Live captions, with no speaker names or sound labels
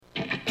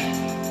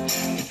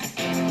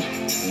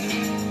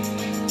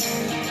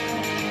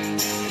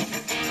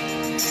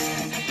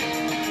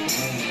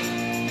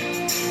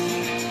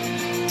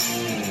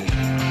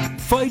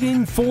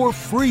fighting for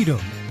freedom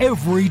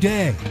every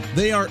day.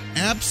 They are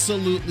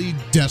absolutely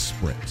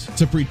desperate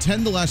to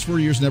pretend the last 4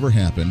 years never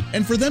happened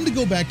and for them to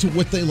go back to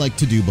what they liked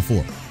to do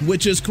before,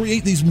 which is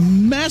create these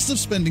massive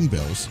spending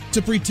bills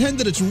to pretend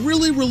that it's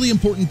really, really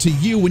important to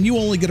you when you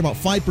only get about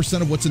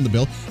 5% of what's in the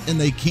bill,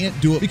 and they can't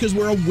do it because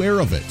we're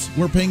aware of it.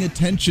 We're paying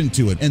attention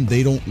to it, and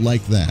they don't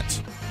like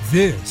that.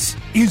 This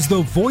is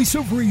the Voice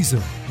of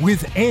Reason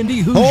with Andy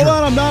Hoosier. Hold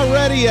on, I'm not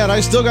ready yet. I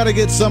still got to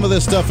get some of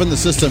this stuff in the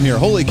system here.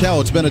 Holy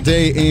cow, it's been a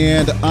day,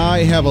 and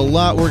I have a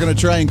lot we're going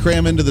to try and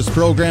cram into this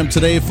program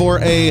today for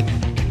a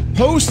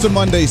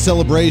post-Monday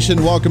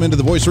celebration. Welcome into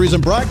the Voice of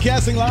Reason,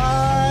 broadcasting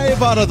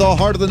live out of the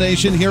heart of the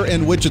nation here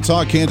in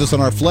Wichita, Kansas,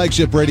 on our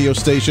flagship radio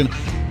station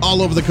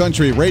all over the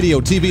country. Radio,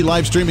 TV,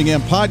 live streaming,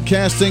 and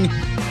podcasting.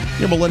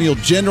 Your Millennial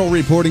General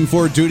reporting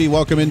for duty.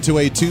 Welcome into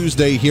a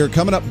Tuesday here.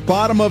 Coming up,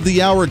 bottom of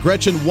the hour,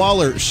 Gretchen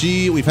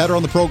Wollert. We've had her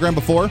on the program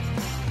before.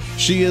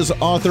 She is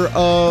author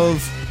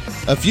of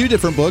a few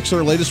different books.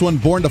 Her latest one,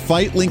 Born to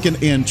Fight, Lincoln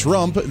and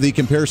Trump, the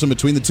comparison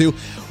between the two.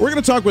 We're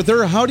going to talk with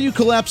her. How do you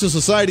collapse a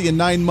society in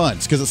 9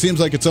 months? Because it seems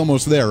like it's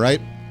almost there, right?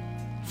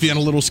 Feeling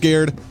a little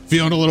scared?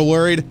 Feeling a little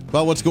worried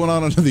about what's going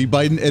on under the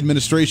Biden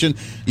administration?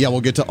 Yeah, we'll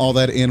get to all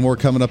that and more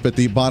coming up at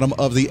the bottom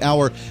of the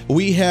hour.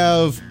 We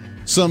have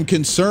some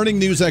concerning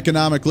news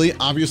economically,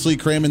 obviously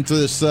cramming to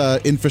this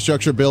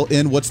infrastructure bill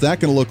in. What's that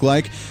going to look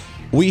like?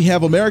 We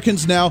have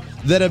Americans now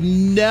that have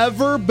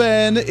never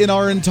been in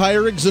our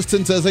entire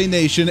existence as a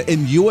nation,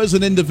 and you as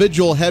an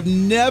individual have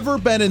never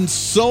been in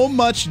so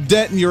much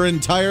debt in your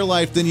entire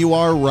life than you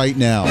are right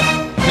now.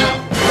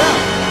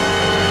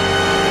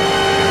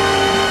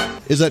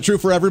 Is that true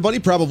for everybody?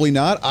 Probably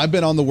not. I've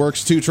been on the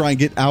works to try and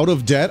get out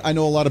of debt. I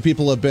know a lot of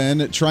people have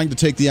been trying to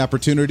take the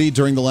opportunity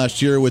during the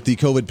last year with the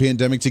COVID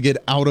pandemic to get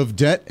out of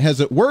debt. Has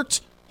it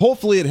worked?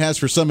 Hopefully it has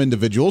for some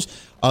individuals.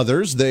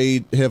 Others,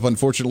 they have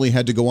unfortunately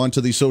had to go on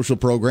to these social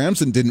programs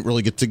and didn't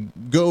really get to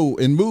go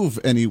and move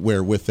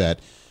anywhere with that.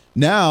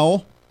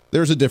 Now,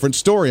 there's a different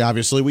story.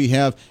 Obviously, we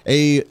have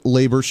a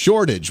labor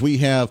shortage. We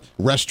have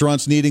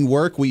restaurants needing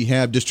work. We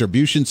have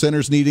distribution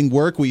centers needing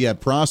work. We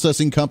have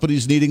processing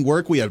companies needing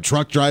work. We have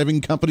truck driving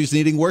companies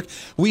needing work.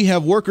 We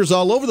have workers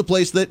all over the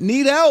place that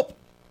need help.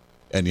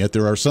 And yet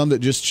there are some that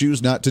just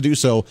choose not to do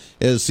so.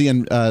 As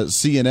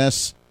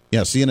CNS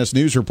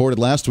News reported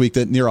last week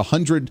that near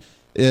 100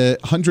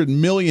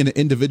 million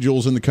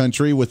individuals in the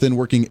country within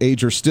working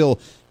age are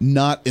still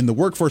not in the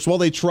workforce while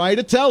they try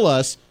to tell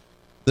us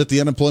that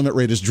the unemployment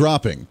rate is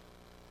dropping.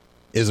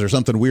 Is there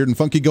something weird and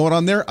funky going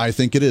on there? I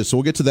think it is. So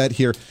we'll get to that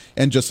here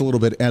in just a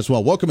little bit as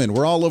well. Welcome in.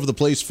 We're all over the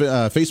place.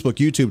 Facebook,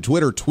 YouTube,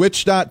 Twitter,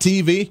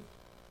 Twitch.tv,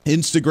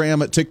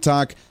 Instagram,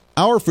 TikTok,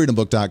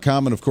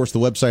 ourfreedombook.com, and, of course, the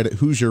website at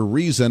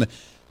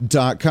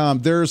HoosierReason.com.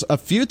 There's a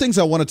few things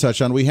I want to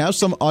touch on. We have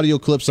some audio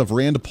clips of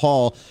Rand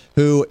Paul,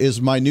 who is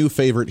my new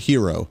favorite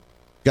hero.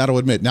 Got to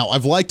admit. Now,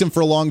 I've liked him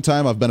for a long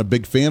time. I've been a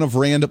big fan of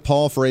Rand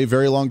Paul for a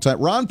very long time.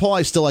 Ron Paul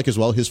I still like as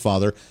well, his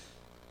father.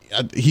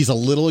 He's a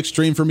little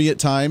extreme for me at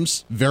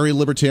times, very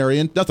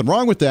libertarian. Nothing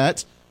wrong with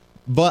that,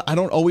 but I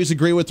don't always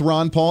agree with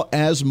Ron Paul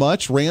as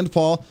much. Rand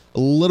Paul, a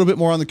little bit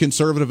more on the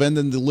conservative end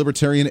than the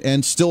libertarian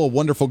end, still a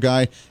wonderful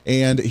guy,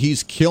 and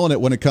he's killing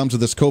it when it comes to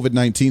this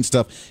COVID-19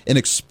 stuff and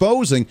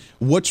exposing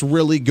what's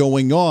really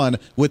going on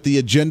with the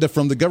agenda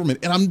from the government.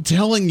 And I'm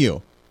telling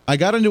you, I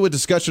got into a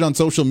discussion on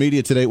social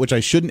media today, which I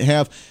shouldn't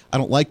have. I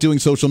don't like doing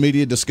social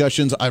media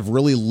discussions. I've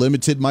really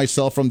limited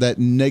myself from that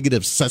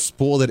negative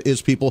cesspool that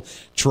is people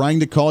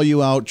trying to call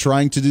you out,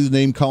 trying to do the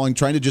name calling,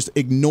 trying to just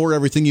ignore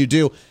everything you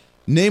do.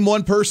 Name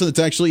one person that's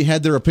actually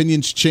had their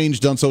opinions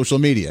changed on social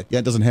media. Yeah,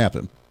 it doesn't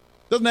happen.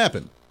 Doesn't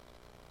happen.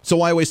 So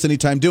why waste any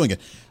time doing it?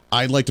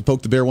 I'd like to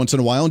poke the bear once in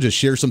a while and just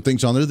share some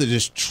things on there that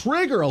just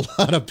trigger a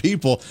lot of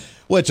people,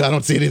 which I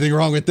don't see anything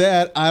wrong with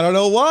that. I don't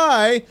know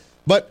why,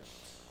 but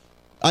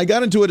I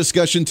got into a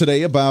discussion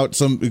today about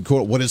some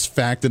quote, what is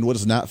fact and what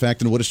is not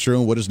fact and what is true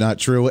and what is not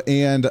true.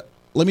 And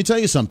let me tell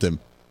you something.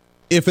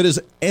 If it is,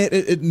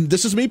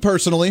 this is me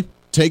personally.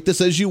 Take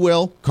this as you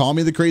will. Call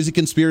me the crazy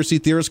conspiracy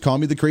theorist. Call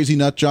me the crazy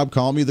nut job.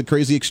 Call me the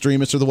crazy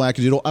extremist or the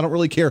wackadoodle. I don't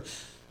really care.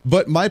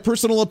 But my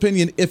personal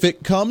opinion, if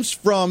it comes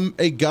from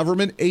a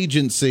government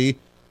agency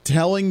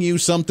telling you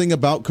something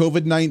about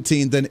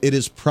COVID-19, then it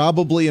is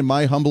probably, in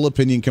my humble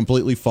opinion,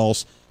 completely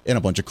false and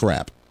a bunch of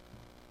crap.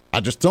 I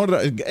just don't.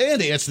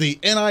 Andy, it's the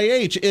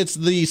NIH, it's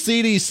the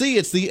CDC,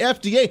 it's the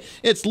FDA.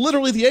 It's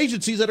literally the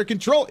agencies that are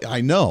controlling. I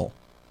know.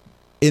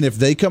 And if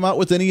they come out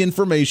with any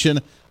information,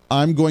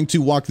 I'm going to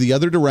walk the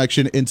other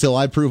direction until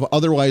I prove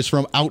otherwise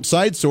from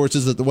outside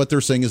sources that what they're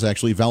saying is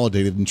actually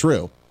validated and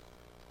true.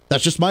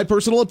 That's just my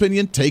personal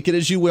opinion. Take it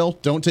as you will.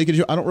 Don't take it as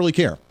you. I don't really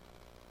care.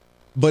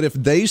 But if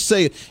they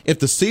say, if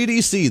the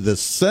CDC, the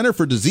Center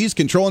for Disease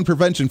Control and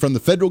Prevention from the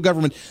federal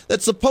government,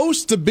 that's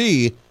supposed to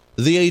be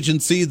the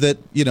agency that,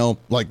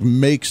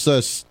 makes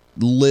us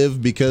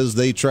live because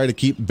they try to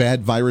keep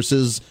bad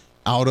viruses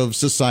out of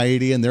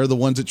society, and they're the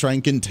ones that try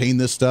and contain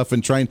this stuff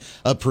and try and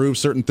approve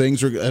certain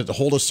things or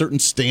hold a certain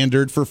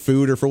standard for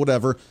food or for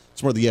whatever.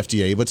 It's more the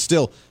FDA, but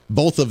still,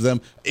 both of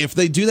them, if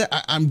they do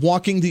that, I'm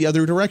walking the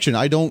other direction.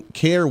 I don't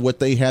care what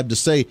they have to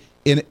say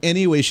in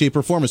any way, shape,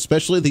 or form,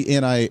 especially the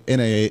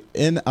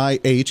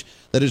NIH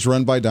that is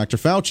run by Dr.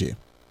 Fauci.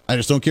 I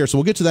just don't care. So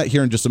we'll get to that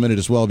here in just a minute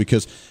as well,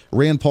 because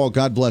Rand Paul,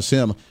 God bless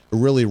him,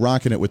 really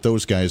rocking it with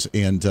those guys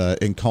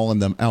and calling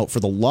them out for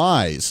the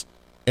lies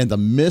and the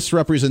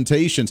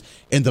misrepresentations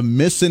and the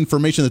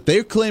misinformation that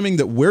they're claiming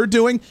that we're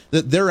doing,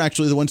 that they're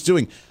actually the ones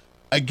doing.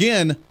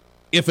 Again,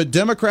 if a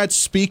Democrat's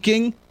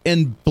speaking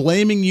and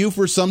blaming you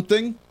for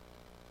something,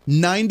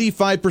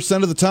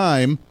 95% of the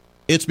time,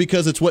 it's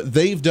because it's what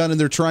they've done and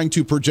they're trying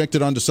to project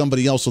it onto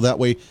somebody else so that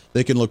way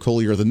they can look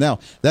holier than thou.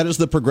 That is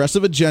the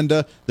progressive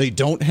agenda. They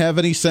don't have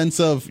any sense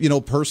of,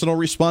 personal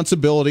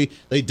responsibility.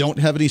 They don't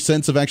have any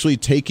sense of actually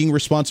taking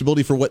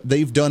responsibility for what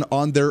they've done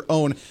on their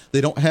own.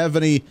 They don't have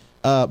any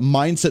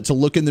mindset to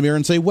look in the mirror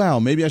and say, wow,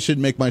 maybe I should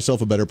make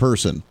myself a better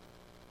person.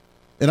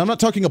 And I'm not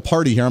talking a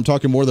party here. I'm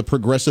talking more the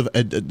progressive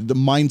the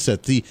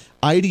mindset, the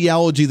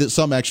ideology that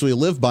some actually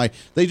live by.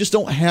 They just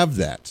don't have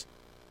that.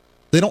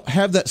 They don't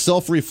have that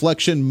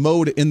self-reflection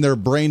mode in their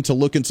brain to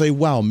look and say,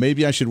 wow,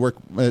 maybe I should work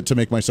to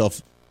make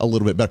myself a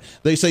little bit better.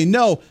 They say,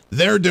 no,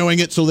 they're doing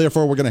it, so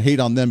therefore we're going to hate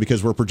on them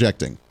because we're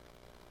projecting.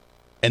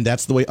 And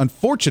that's the way,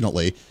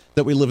 unfortunately,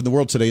 that we live in the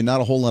world today.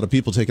 Not a whole lot of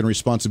people taking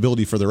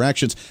responsibility for their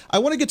actions. I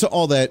want to get to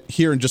all that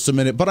here in just a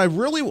minute, but I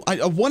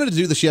wanted to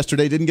do this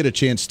yesterday, didn't get a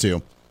chance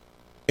to.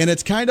 And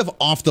it's kind of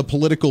off the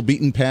political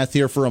beaten path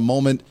here for a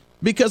moment,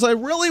 because I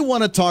really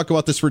want to talk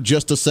about this for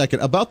just a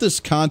second, about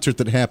this concert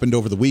that happened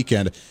over the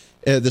weekend,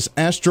 this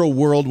Astro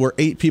World, where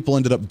 8 people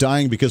ended up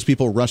dying because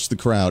people rushed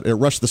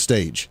the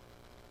stage.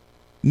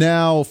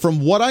 Now,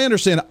 from what I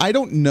understand, I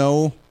don't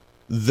know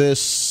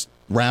this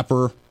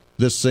rapper,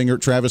 this singer,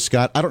 Travis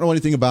Scott. I don't know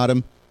anything about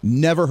him.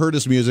 Never heard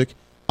his music.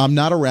 I'm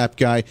not a rap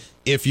guy.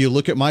 If you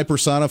look at my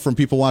persona from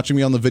people watching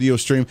me on the video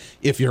stream,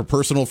 if you're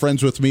personal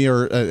friends with me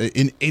or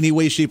in any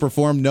way, shape, or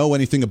form know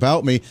anything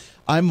about me,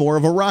 I'm more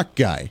of a rock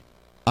guy.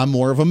 I'm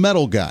more of a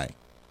metal guy.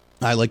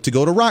 I like to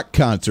go to rock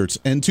concerts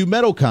and to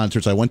metal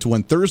concerts. I went to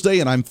one Thursday,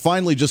 and I'm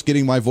finally just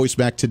getting my voice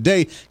back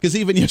today, because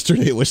even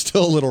yesterday it was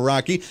still a little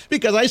rocky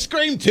because I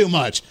screamed too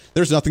much.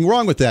 There's nothing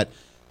wrong with that.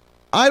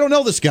 I don't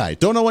know this guy.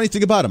 Don't know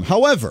anything about him.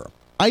 However,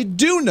 I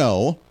do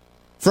know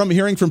from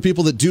hearing from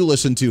people that do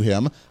listen to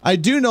him, I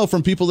do know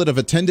from people that have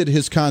attended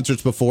his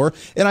concerts before,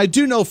 and I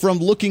do know from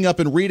looking up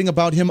and reading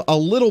about him a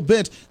little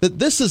bit that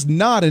this is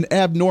not an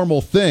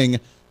abnormal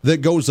thing that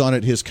goes on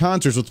at his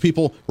concerts with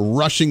people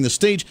rushing the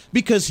stage,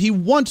 because he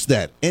wants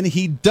that, and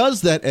he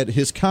does that at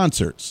his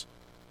concerts.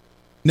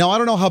 Now, I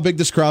don't know how big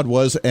this crowd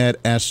was at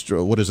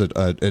Astro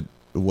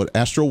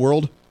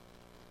World?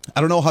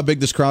 I don't know how big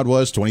this crowd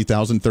was,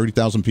 20,000,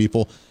 30,000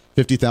 people,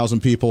 50,000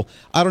 people.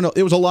 I don't know.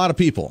 It was a lot of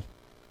people.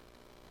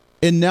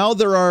 And now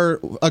there are,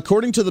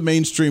 according to the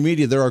mainstream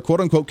media, there are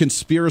quote-unquote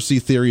conspiracy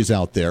theories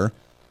out there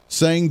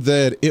saying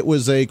that it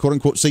was a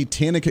quote-unquote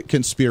satanic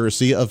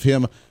conspiracy of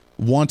him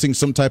wanting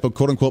some type of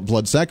quote-unquote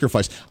blood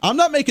sacrifice. I'm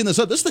not making this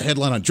up. This is the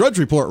headline on Drudge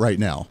Report right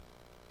now,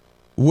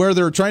 where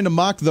they're trying to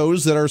mock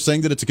those that are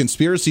saying that it's a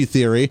conspiracy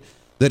theory,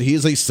 that he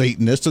is a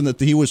Satanist, and that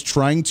he was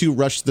trying to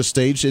rush the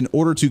stage in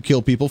order to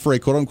kill people for a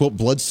quote-unquote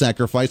blood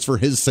sacrifice for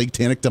his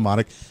satanic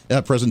demonic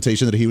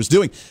presentation that he was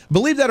doing.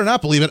 Believe that or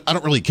not believe it, I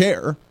don't really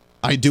care.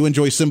 I do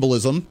enjoy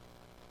symbolism.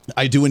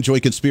 I do enjoy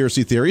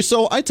conspiracy theories,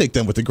 so I take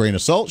them with a grain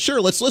of salt.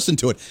 Sure, let's listen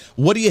to it.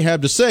 What do you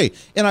have to say?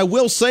 And I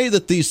will say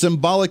that the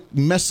symbolic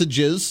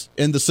messages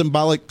and the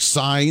symbolic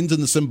signs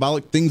and the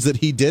symbolic things that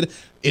he did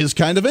is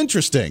kind of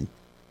interesting.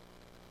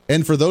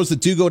 And for those that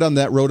do go down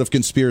that road of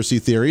conspiracy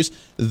theories,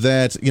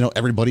 that,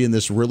 everybody in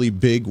this really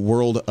big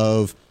world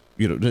of,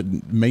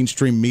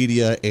 mainstream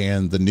media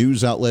and the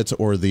news outlets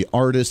or the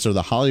artists or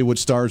the Hollywood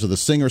stars or the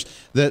singers,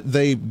 that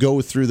they go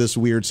through this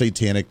weird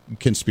satanic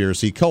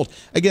conspiracy cult.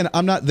 Again,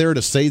 I'm not there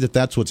to say that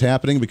that's what's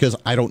happening, because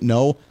I don't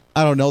know.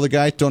 I don't know the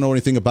guy, don't know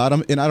anything about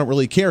him, and I don't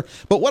really care.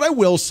 But what I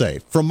will say,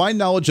 from my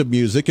knowledge of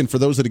music, and for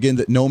those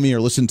that know me or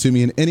listen to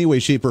me in any way,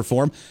 shape, or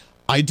form,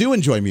 I do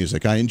enjoy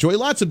music. I enjoy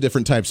lots of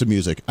different types of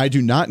music. I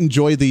do not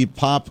enjoy the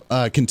pop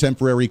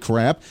contemporary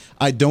crap.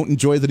 I don't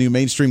enjoy the new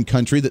mainstream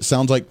country that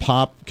sounds like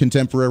pop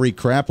contemporary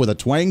crap with a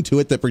twang to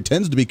it that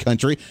pretends to be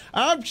country.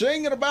 I'm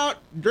singing about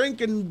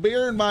drinking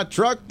beer in my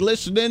truck,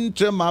 listening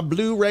to my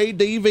Blu-ray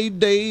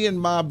DVD and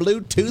my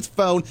Bluetooth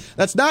phone.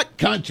 That's not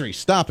country.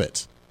 Stop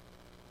it.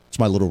 It's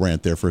my little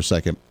rant there for a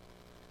second.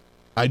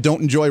 I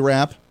don't enjoy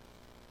rap,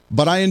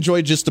 but I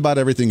enjoy just about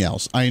everything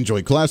else. I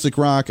enjoy classic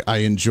rock. I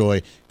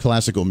enjoy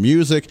classical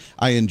music.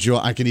 I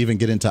can even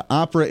get into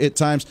opera at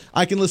times.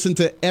 I can listen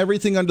to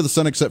everything under the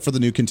sun except for the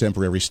new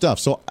contemporary stuff.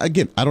 So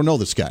again, I don't know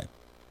this guy.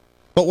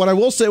 But what I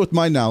will say with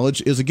my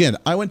knowledge is, again,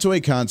 I went to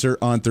a concert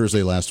on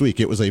Thursday last week.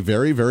 It was a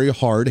very, very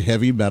hard,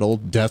 heavy metal,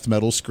 death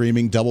metal,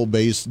 screaming, double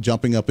bass,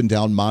 jumping up and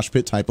down, mosh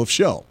pit type of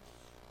show.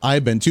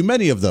 I've been to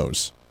many of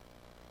those.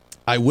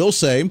 I will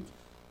say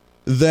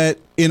that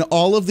in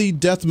all of the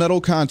death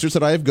metal concerts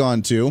that I have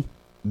gone to,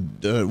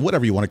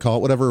 whatever you want to call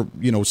it, whatever,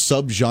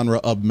 subgenre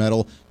of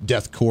metal,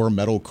 deathcore,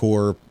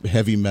 metalcore,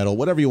 heavy metal,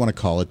 whatever you want to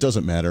call it,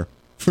 doesn't matter.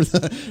 For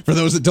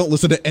those that don't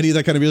listen to any of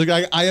that kind of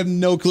music, I have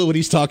no clue what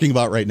he's talking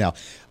about right now.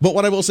 But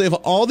what I will say, of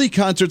all the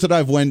concerts that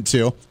I've went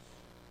to,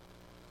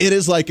 It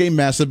is like a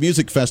massive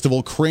music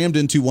festival crammed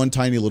into one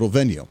tiny little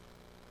venue.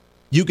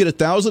 You get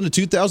 1,000 to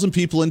 2,000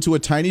 people into a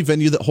tiny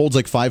venue that holds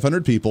like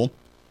 500 people.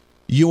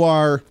 You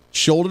are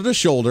shoulder to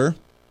shoulder.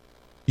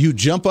 You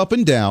jump up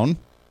and down.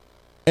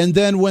 And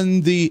then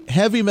when the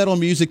heavy metal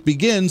music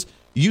begins,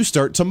 you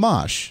start to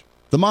mosh,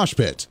 the mosh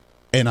pit.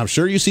 And I'm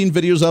sure you've seen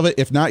videos of it.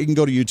 If not, you can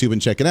go to YouTube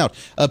and check it out.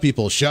 Of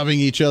people shoving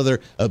each other,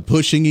 of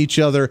pushing each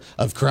other,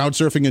 of crowd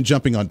surfing and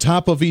jumping on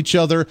top of each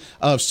other,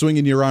 of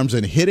swinging your arms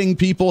and hitting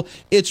people.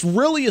 It's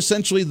really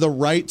essentially the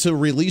right to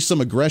release some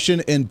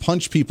aggression and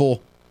punch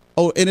people.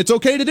 Oh, and it's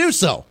okay to do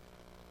so.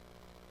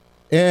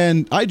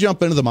 And I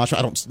jump into the mosh.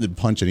 I don't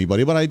punch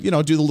anybody, but I, do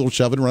the little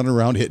shoving, running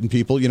around, hitting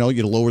people. You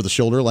lower the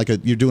shoulder like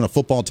you're doing a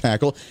football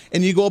tackle,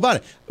 and you go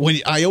about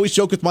it. I always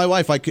joke with my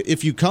wife,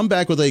 if you come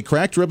back with a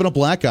cracked rib and a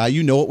black eye,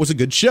 you know it was a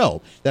good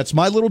show. That's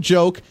my little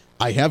joke.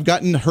 I have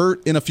gotten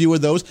hurt in a few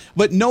of those,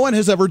 but no one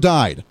has ever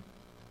died.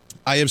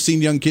 I have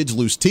seen young kids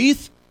lose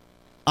teeth.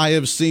 I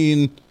have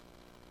seen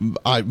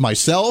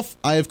myself.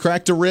 I have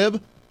cracked a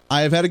rib.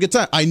 I have had a good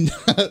time.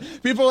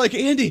 People are like,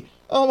 Andy,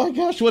 oh my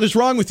gosh, what is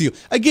wrong with you?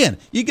 Again,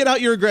 you get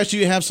out your aggression,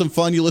 you have some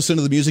fun, you listen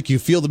to the music, you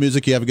feel the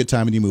music, you have a good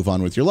time, and you move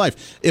on with your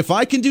life. If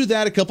I can do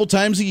that a couple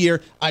times a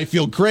year, I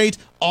feel great.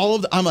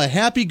 I'm a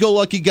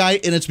happy-go-lucky guy,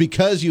 and it's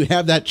because you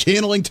have that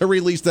channeling to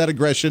release that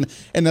aggression,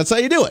 and that's how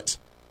you do it.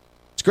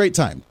 It's a great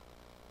time.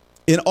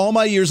 In all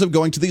my years of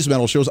going to these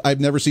metal shows, I've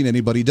never seen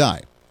anybody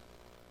die.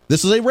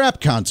 This is a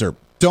rap concert.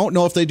 Don't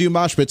know if they do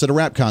mosh pits at a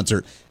rap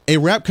concert. A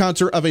rap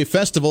concert of a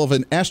festival, of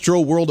an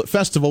Astro World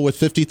festival with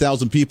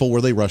 50,000 people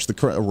where they rush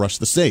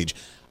the stage.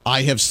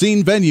 I have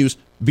seen venues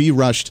be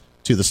rushed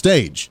to the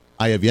stage.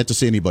 I have yet to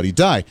see anybody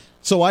die.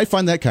 So I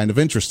find that kind of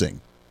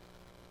interesting.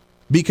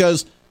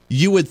 Because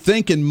you would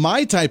think in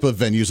my type of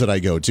venues that I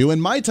go to, in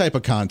my type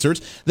of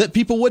concerts, that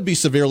people would be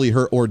severely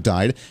hurt or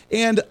died.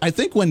 And I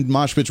think when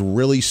mosh pits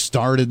really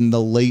started in the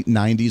late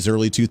 90s,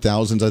 early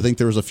 2000s, I think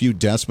there was a few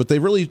deaths, but they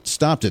really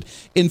stopped it.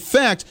 In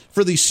fact,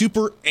 for the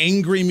super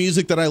angry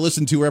music that I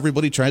listen to, where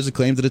everybody tries to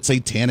claim that it's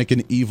satanic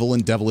and evil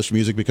and devilish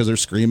music because they're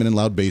screaming in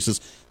loud basses.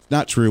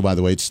 Not true, by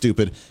the way. It's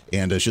stupid.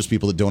 And it's just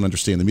people that don't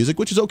understand the music,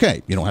 which is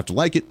okay. You don't have to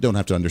like it. Don't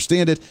have to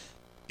understand it.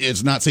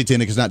 It's not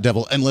satanic. It's not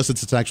devil, unless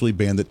it's actually a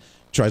band that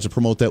tries to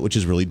promote that, which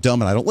is really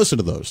dumb, and I don't listen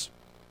to those.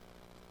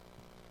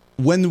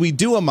 When we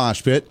do a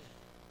mosh pit,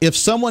 if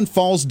someone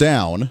falls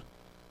down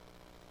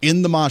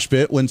in the mosh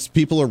pit, when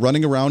people are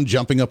running around,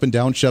 jumping up and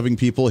down, shoving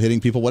people,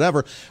 hitting people,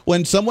 whatever,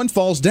 when someone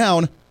falls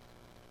down,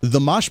 the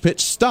mosh pit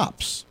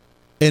stops,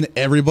 and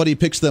everybody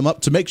picks them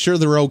up to make sure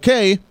they're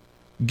okay,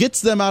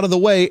 gets them out of the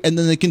way, and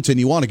then they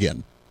continue on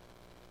again.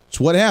 It's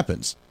what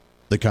happens.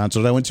 The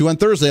concert I went to on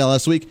Thursday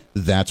last week,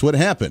 that's what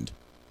happened.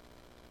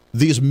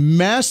 These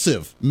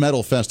massive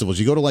metal festivals,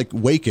 you go to like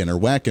Wacken or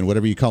Wacken,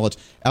 whatever you call it,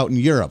 out in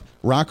Europe.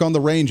 Rock on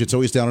the Range, it's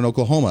always down in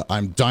Oklahoma.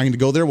 I'm dying to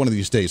go there one of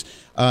these days.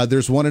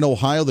 There's one in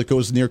Ohio that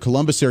goes near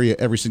Columbus area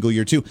every single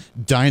year too.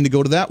 Dying to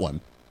go to that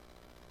one.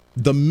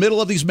 The middle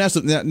of these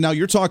massive, now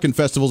you're talking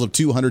festivals of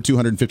 200,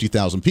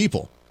 250,000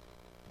 people.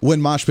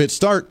 When mosh pits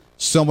start,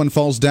 someone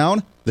falls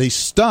down, they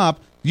stop,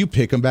 you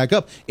pick them back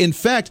up. In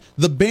fact,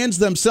 the bands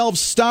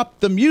themselves stop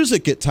the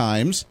music at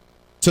times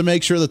to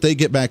make sure that they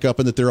get back up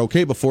and that they're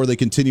okay before they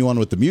continue on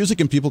with the music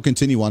and people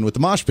continue on with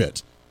the mosh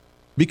pit,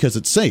 because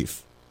it's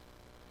safe.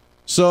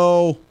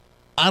 So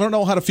I don't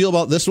know how to feel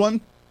about this one,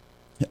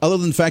 other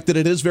than the fact that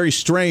it is very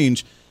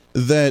strange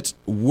that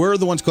we're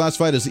the ones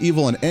classified as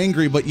evil and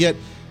angry, but yet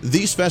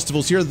these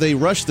festivals here, they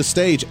rush the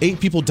stage, 8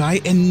 people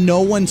die, and no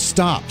one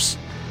stops.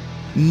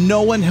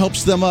 No one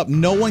helps them up.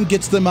 No one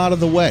gets them out of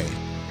the way.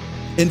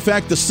 In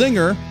fact, the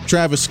singer,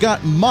 Travis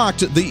Scott, mocked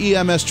the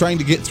EMS trying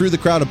to get through the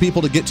crowd of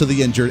people to get to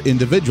the injured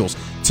individuals.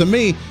 To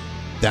me,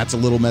 that's a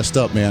little messed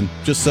up, man.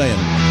 Just saying.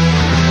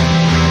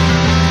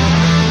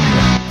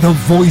 The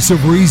Voice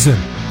of Reason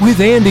with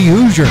Andy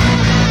Hoosier.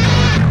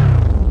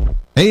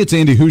 Hey, it's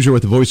Andy Hoosier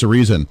with the Voice of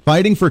Reason.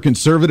 Fighting for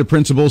conservative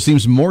principles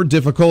seems more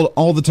difficult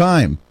all the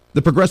time.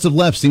 The progressive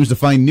left seems to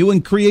find new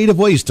and creative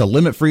ways to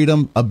limit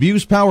freedom,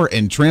 abuse power,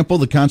 and trample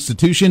the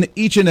Constitution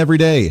each and every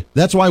day.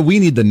 That's why we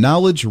need the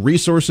knowledge,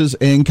 resources,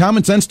 and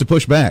common sense to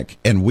push back,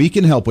 and we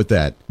can help with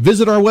that.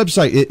 Visit our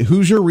website at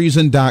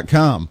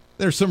HoosierReason.com.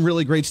 There's some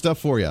really great stuff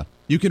for you.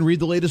 You can read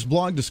the latest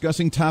blog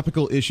discussing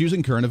topical issues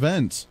and current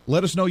events.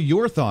 Let us know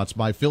your thoughts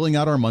by filling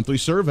out our monthly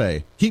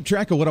survey. Keep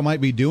track of what I might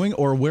be doing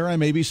or where I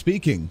may be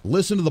speaking.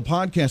 Listen to the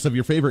podcast of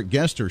your favorite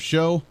guest or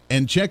show,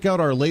 and check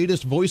out our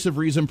latest Voice of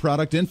Reason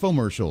product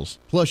infomercials.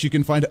 Plus, you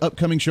can find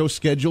upcoming show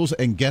schedules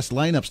and guest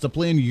lineups to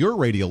plan your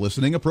radio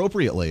listening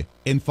appropriately.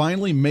 And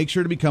finally, make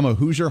sure to become a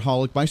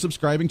Hoosier-holic by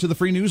subscribing to the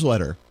free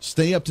newsletter.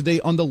 Stay up to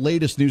date on the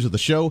latest news of the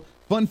show,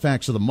 fun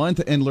facts of the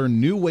month, and learn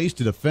new ways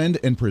to defend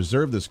and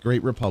preserve this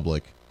great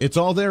republic. It's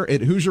all there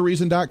at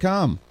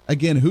HoosierReason.com.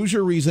 Again,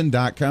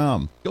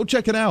 HoosierReason.com. Go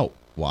check it out.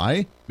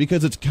 Why?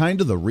 Because it's kind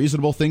of the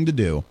reasonable thing to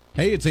do.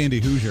 Hey, it's Andy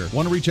Hoosier.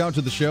 Want to reach out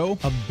to the show?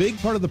 A big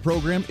part of the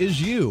program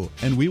is you,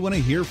 and we want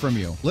to hear from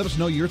you. Let us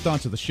know your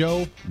thoughts of the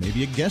show,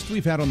 maybe a guest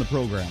we've had on the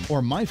program,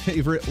 or my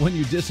favorite, when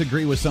you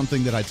disagree with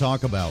something that I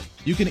talk about.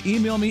 You can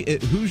email me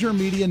at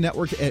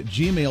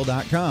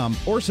HoosierMediaNetwork@gmail.com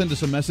or send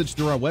us a message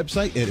through our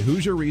website at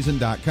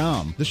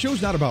HoosierReason.com. The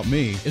show's not about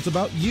me, it's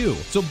about you.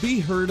 So be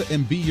heard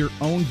and be your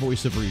own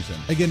voice of reason.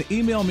 Again,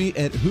 email me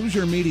at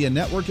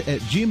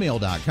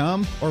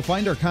HoosierMediaNetwork@gmail.com or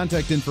find our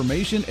contact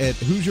information at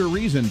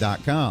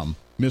HoosierReason.com.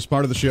 Miss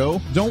part of the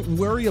show? Don't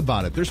worry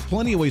about it. There's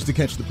plenty of ways to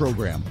catch the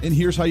program, and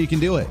here's how you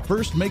can do it.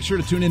 First, make sure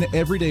to tune in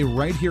every day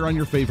right here on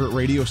your favorite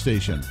radio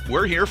station.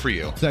 We're here for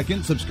you.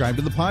 Second, subscribe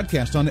to the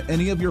podcast on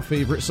any of your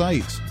favorite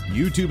sites.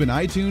 YouTube and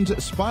iTunes,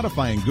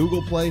 Spotify and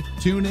Google Play,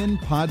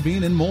 TuneIn,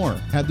 Podbean, and more.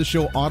 Have the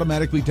show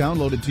automatically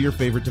downloaded to your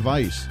favorite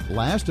device.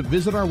 Last,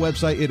 visit our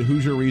website at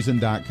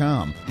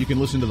HoosierReason.com. You can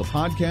listen to the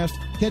podcast,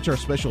 catch our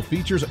special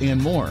features,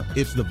 and more.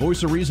 It's the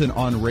voice of reason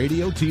on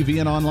radio, TV,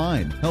 and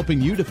online,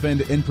 helping you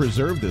defend and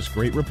preserve this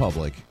great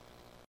republic.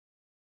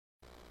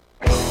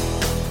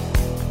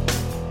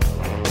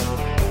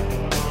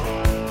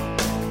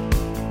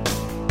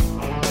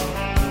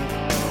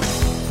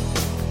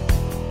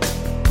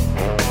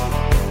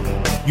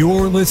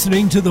 You're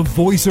listening to the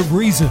Voice of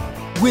Reason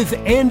with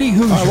Andy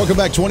Hoosier. All right, welcome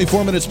back.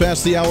 24 minutes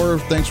past the hour.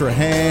 Thanks for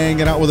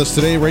hanging out with us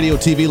today. Radio,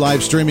 TV,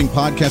 live streaming,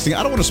 podcasting.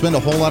 I don't want to spend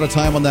a whole lot of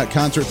time on that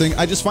concert thing.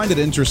 I just find it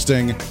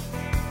interesting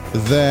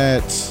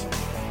that,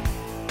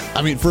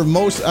 I mean, for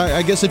most,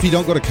 I guess if you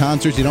don't go to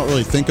concerts, you don't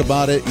really think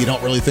about it. You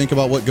don't really think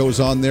about what goes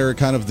on there,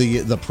 kind of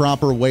the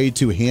proper way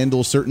to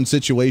handle certain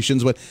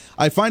situations. But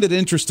I find it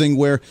interesting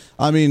where,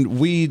 I mean,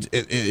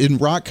 in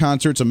rock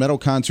concerts and metal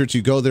concerts,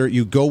 you go there,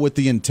 you go with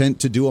the intent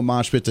to do a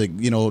mosh pit, to,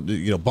 you know,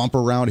 bump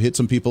around, hit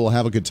some people,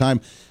 have a good time.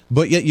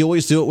 But yet you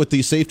always do it with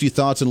these safety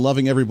thoughts and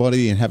loving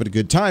everybody and having a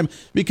good time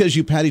because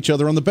you pat each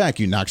other on the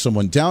back. You knock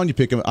someone down, you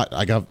pick them.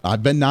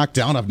 I've been knocked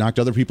down. I've knocked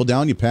other people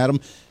down. You pat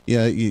them.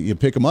 You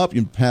pick them up.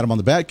 You pat them on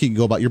the back. You can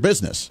go about your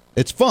business.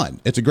 It's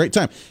fun. It's a great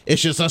time.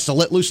 It's just us to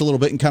let loose a little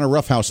bit and kind of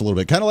roughhouse a little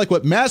bit. Kind of like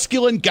what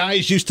masculine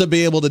guys used to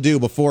be able to do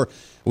before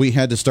we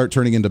had to start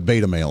turning into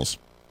beta males.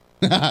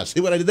 See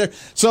what I did there?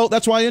 So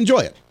that's why I enjoy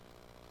it.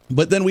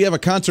 But then we have a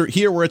concert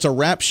here where it's a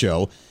rap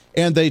show,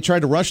 and they try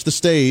to rush the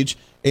stage,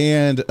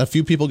 and a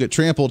few people get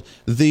trampled.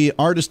 The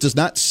artist does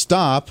not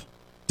stop,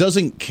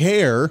 doesn't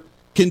care,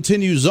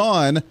 continues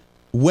on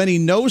when he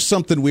knows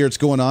something weird's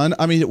going on.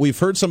 I mean, we've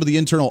heard some of the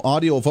internal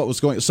audio of what was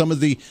going on. Some of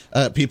the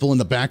people in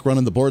the back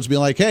running the boards be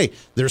like, hey,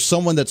 there's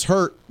someone that's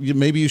hurt.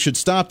 Maybe you should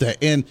stop that.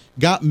 And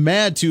got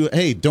mad to,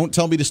 hey, don't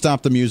tell me to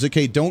stop the music.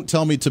 Hey, don't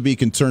tell me to be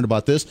concerned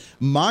about this.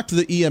 Mocked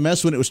the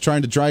EMS when it was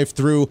trying to drive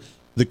through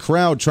the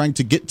crowd, trying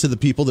to get to the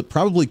people that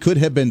probably could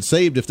have been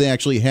saved if they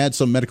actually had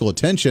some medical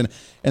attention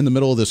in the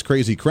middle of this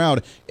crazy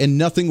crowd, and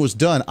nothing was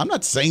done. I'm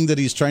not saying that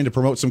he's trying to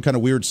promote some kind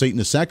of weird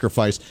Satanist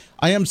sacrifice.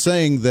 I am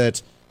saying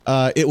that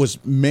it was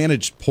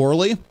managed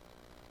poorly,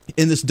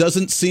 and this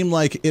doesn't seem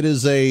like it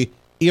is a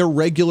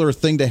irregular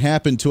thing to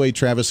happen to a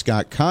Travis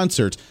Scott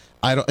concert.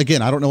 I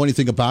don't know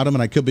anything about him,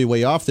 and I could be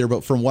way off there,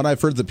 but from what I've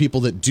heard, the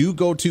people that do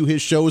go to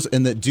his shows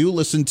and that do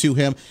listen to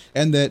him,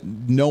 and that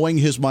knowing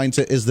his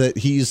mindset is that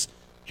he's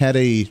had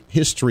a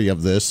history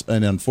of this,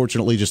 and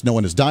unfortunately just no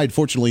one has died,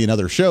 fortunately, in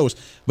other shows,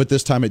 but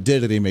this time it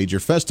did at a major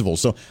festival.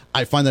 So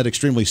I find that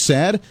extremely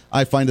sad.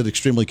 I find it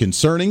extremely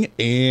concerning,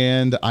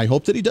 and I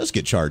hope that he does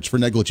get charged for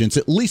negligence,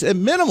 at least at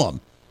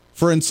minimum,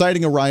 for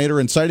inciting a riot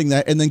or inciting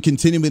that, and then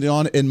continuing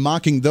on and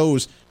mocking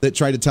those that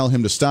try to tell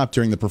him to stop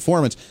during the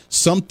performance.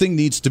 Something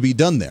needs to be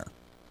done there.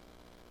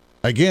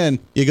 Again,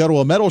 you go to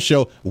a metal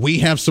show, we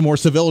have some more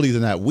civility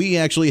than that. We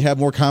actually have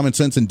more common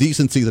sense and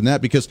decency than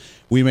that because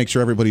we make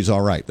sure everybody's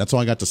all right. That's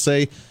all I got to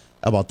say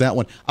about that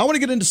one. I want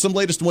to get into some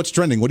latest and what's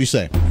trending. What do you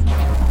say?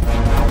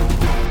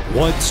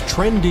 What's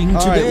trending today?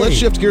 All right, let's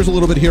shift gears a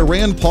little bit here.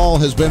 Rand Paul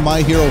has been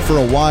my hero for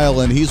a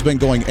while, and he's been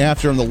going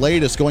after him. The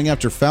latest, going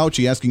after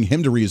Fauci, asking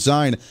him to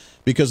resign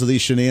because of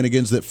these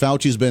shenanigans that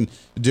Fauci's been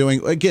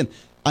doing. Again,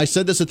 I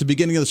said this at the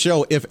beginning of the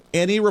show. If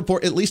any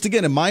report, at least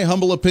again, in my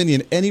humble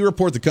opinion, any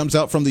report that comes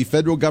out from the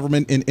federal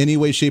government in any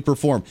way, shape, or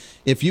form,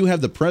 if you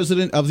have the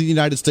president of the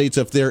United States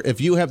up there, if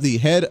you have the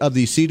head of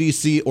the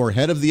CDC or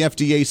head of the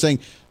FDA saying,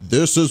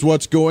 this is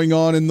what's going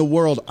on in the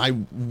world, I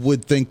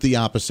would think the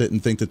opposite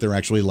and think that they're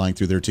actually lying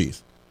through their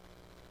teeth.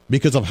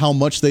 Because of how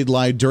much they'd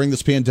lied during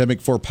this pandemic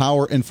for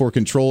power and for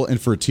control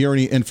and for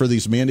tyranny and for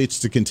these mandates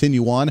to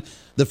continue on.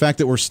 The fact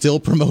that we're still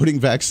promoting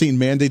vaccine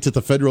mandates at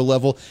the federal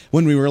level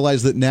when we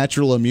realize that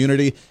natural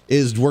immunity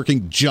is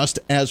working just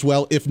as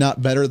well, if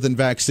not better, than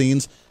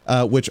vaccines,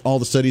 which all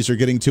the studies are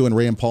getting to, and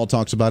Rand Paul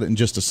talks about it in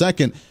just a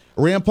second.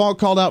 Rand Paul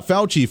called out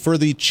Fauci for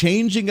the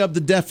changing of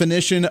the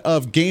definition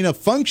of gain of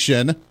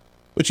function,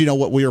 which, you know,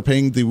 what we are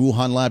paying the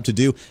Wuhan lab to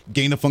do.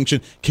 Gain of function.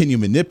 Can you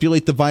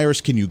manipulate the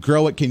virus? Can you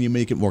grow it? Can you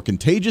make it more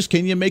contagious?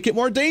 Can you make it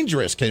more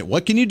dangerous?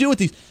 What can you do with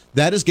these?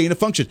 That is gain of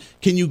function.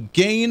 Can you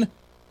gain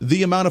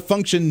the amount of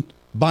function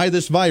by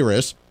this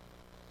virus,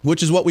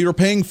 which is what we were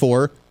paying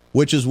for,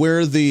 which is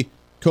where the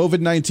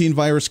COVID-19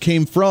 virus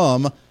came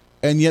from,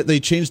 and yet they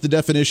changed the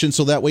definition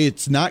so that way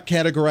it's not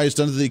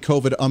categorized under the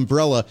COVID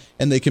umbrella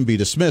and they can be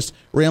dismissed.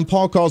 Rand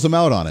Paul calls them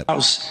out on it.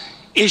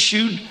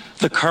 Issued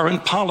the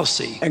current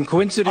policy. And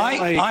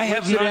coincidentally, I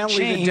have not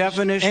changed the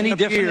definition any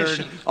appeared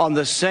definition. On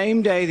the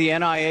same day the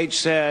NIH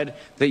said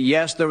that,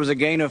 yes, there was a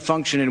gain of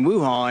function in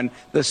Wuhan,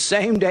 the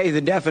same day the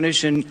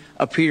definition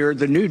appeared,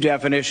 the new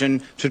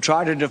definition, to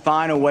try to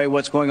define away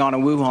what's going on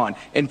in Wuhan.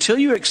 Until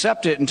you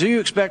accept it, until you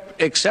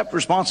accept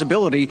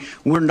responsibility,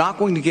 we're not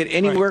going to get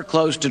anywhere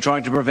close to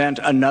trying to prevent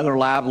another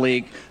lab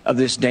leak of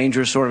this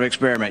dangerous sort of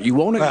experiment. You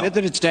won't admit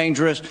that it's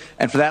dangerous,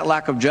 and for that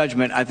lack of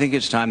judgment, I think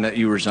it's time that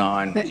you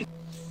resign.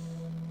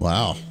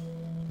 Wow.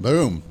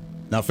 Boom.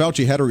 Now,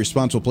 Fauci had a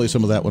response. We'll play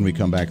some of that when we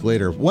come back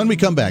later. When we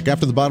come back,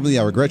 after the bottom of the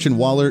hour, Gretchen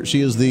Wollert,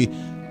 she is the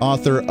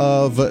author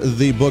of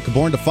the book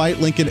Born to Fight,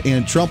 Lincoln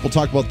and Trump. We'll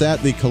talk about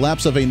that. The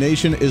collapse of a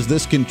nation. Is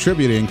this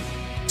contributing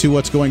to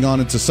what's going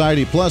on in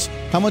society? Plus,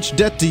 how much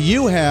debt do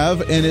you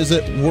have, and is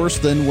it worse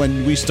than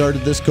when we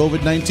started this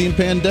COVID-19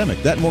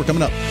 pandemic? That and more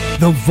coming up.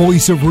 The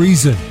Voice of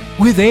Reason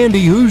with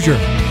Andy Hoosier.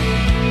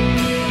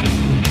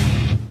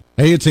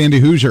 Hey, it's Andy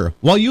Hoosier.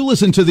 While you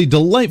listen to the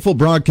delightful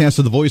broadcast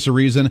of The Voice of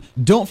Reason,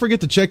 don't forget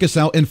to check us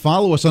out and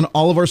follow us on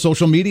all of our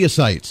social media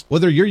sites.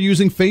 Whether you're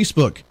using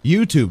Facebook,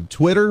 YouTube,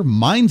 Twitter,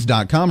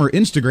 Minds.com, or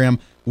Instagram,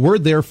 we're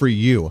there for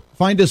you.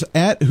 Find us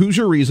at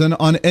Hoosier Reason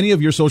on any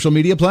of your social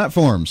media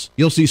platforms.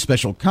 You'll see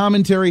special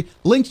commentary,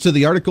 links to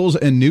the articles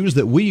and news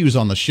that we use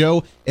on the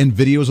show, and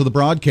videos of the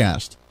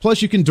broadcast.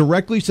 Plus, you can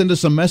directly send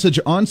us a message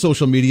on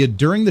social media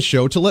during the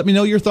show to let me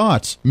know your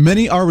thoughts.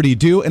 Many already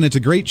do, and it's a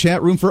great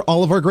chat room for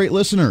all of our great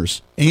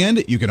listeners.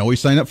 And you can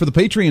always sign up for the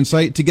Patreon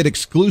site to get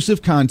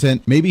exclusive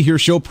content, maybe hear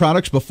show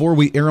products before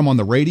we air them on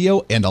the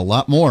radio, and a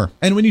lot more.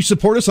 And when you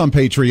support us on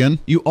Patreon,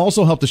 you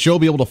also help the show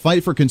be able to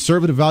fight for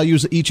conservative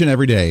values each and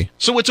every day.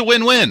 So it's a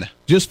win-win.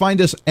 Just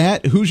find us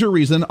at Hoosier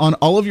Reason on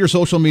all of your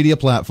social media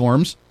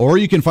platforms, or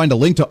you can find a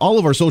link to all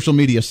of our social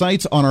media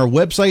sites on our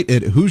website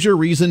at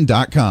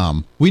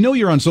HoosierReason.com. We know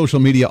you're on social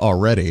media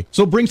already,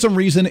 so bring some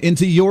reason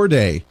into your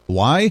day.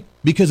 Why?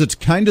 Because it's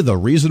kind of the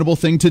reasonable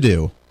thing to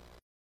do.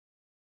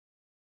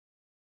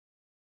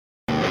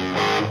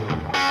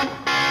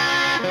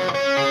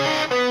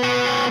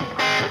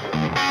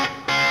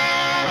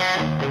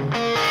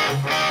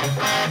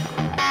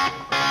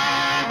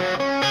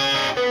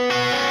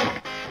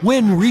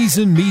 When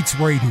Reason Meets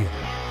Radio.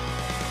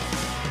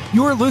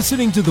 You're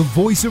listening to The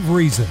Voice of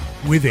Reason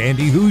with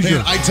Andy Hoosier.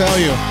 Man, I tell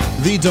you,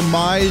 the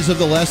demise of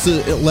the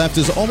left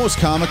is almost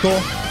comical.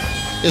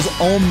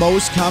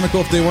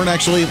 If they weren't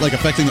actually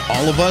affecting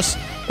all of us.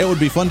 It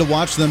would be fun to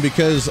watch them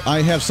because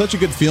I have such a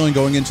good feeling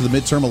going into the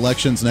midterm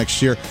elections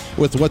next year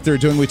with what they're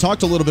doing. We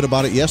talked a little bit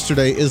about it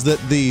yesterday, is that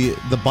the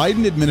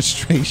Biden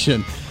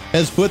administration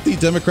has put the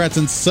Democrats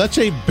in such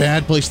a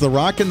bad place, the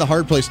rock and the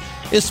hard place,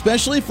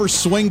 especially for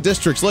swing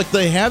districts. Look,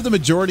 they have the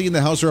majority in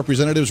the House of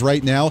Representatives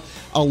right now.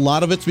 A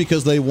lot of it's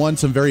because they won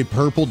some very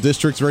purple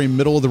districts, very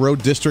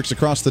middle-of-the-road districts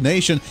across the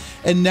nation,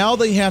 and now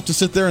they have to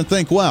sit there and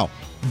think, wow,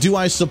 do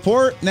I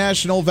support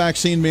national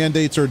vaccine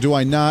mandates or do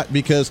I not?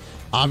 Because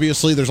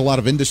obviously there's a lot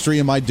of industry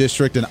in my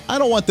district, and I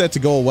don't want that to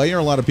go away or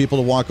a lot of people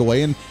to walk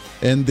away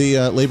and the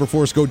labor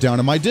force go down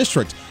in my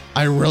district.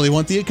 I really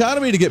want the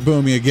economy to get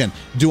booming again.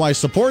 Do I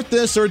support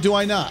this or do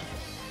I not?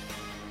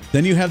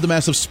 Then you have the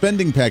massive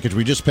spending package.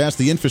 We just passed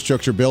the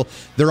infrastructure bill.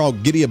 They're all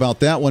giddy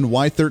about that one.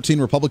 Why 13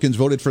 Republicans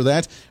voted for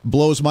that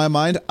blows my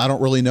mind. I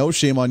don't really know.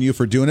 Shame on you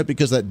for doing it,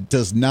 because that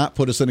does not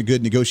put us in a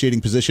good negotiating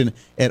position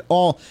at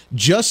all.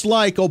 Just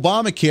like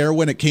Obamacare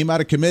when it came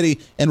out of committee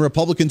and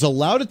Republicans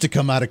allowed it to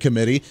come out of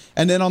committee.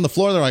 And then on the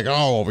floor, they're like,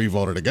 oh, well, we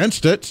voted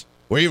against it.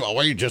 We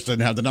just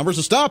didn't have the numbers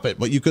to stop it.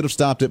 But you could have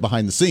stopped it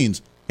behind the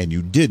scenes, and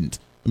you didn't.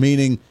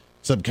 Meaning,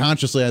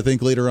 subconsciously, I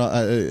think later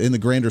in the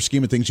grander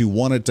scheme of things, you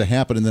wanted to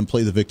happen and then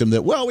play the victim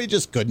that, well, we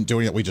just couldn't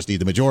do it. We just need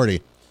the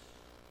majority.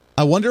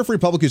 I wonder if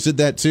Republicans did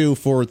that, too,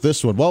 for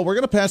this one. Well, we're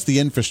going to pass the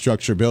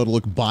infrastructure bill to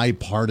look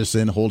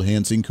bipartisan, hold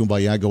hands, sing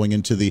kumbaya going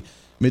into the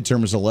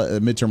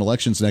midterm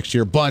elections next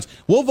year. But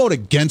we'll vote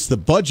against the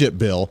budget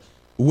bill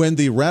when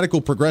the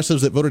radical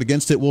progressives that voted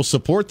against it will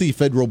support the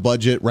federal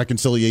budget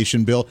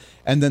reconciliation bill,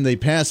 and then they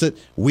pass it.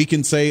 We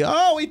can say,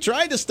 oh, we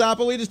tried to stop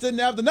it. We just didn't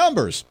have the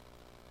numbers.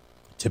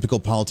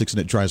 Typical politics,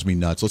 and it drives me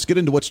nuts. Let's get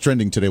into what's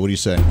trending today. What do you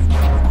say?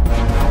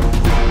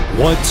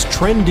 What's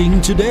trending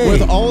today?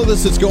 With all of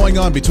this that's going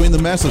on, between the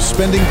massive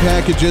spending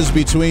packages,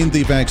 between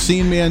the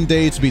vaccine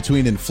mandates,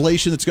 between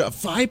inflation, it's got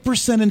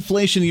 5%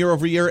 inflation year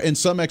over year, and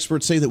some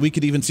experts say that we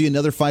could even see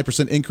another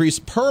 5% increase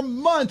per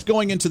month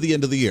going into the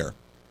end of the year.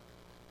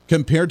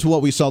 Compared to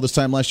what we saw this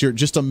time last year,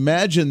 just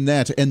imagine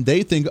that. And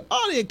they think,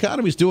 oh, the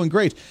economy's doing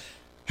great.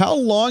 How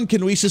long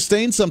can we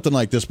sustain something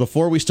like this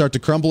before we start to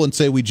crumble and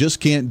say we just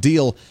can't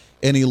deal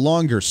any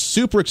longer?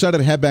 Super excited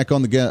to have back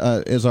on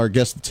as our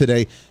guest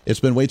today. It's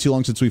been way too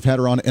long since we've had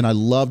her on, and I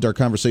loved our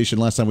conversation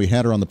last time we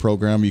had her on the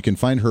program. You can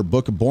find her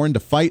book, Born to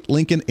Fight,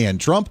 Lincoln and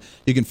Trump.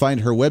 You can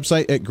find her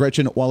website at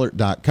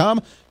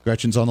GretchenWollert.com.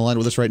 Gretchen's on the line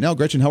with us right now.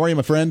 Gretchen, how are you,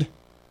 my friend?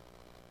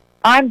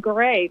 I'm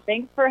great.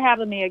 Thanks for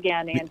having me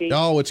again, Andy.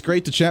 Oh, it's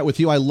great to chat with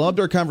you. I loved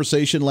our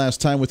conversation last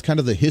time with kind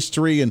of the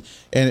history and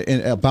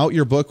about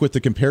your book with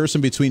the comparison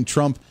between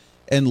Trump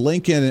and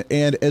Lincoln.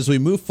 And as we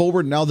move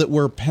forward, now that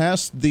we're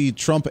past the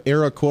Trump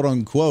era, quote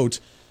unquote,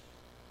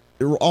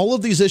 all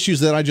of these issues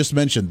that I just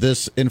mentioned,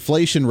 this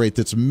inflation rate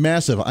that's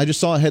massive. I just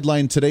saw a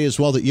headline today as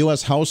well that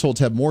U.S. households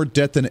have more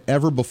debt than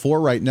ever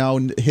before right now,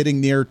 hitting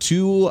near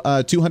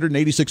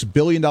 $286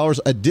 billion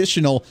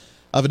additional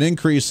of an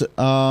increase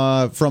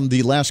from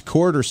the last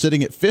quarter,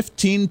 sitting at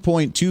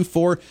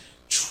 $15.24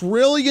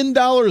 trillion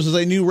is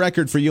a new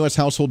record for U.S.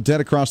 household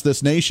debt across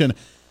this nation.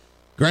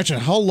 Gretchen,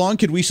 how long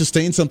could we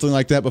sustain something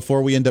like that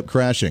before we end up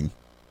crashing?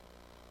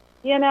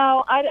 You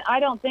know, I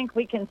don't think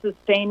we can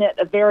sustain it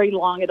very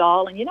long at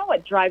all. And you know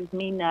what drives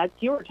me nuts?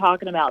 You were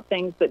talking about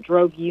things that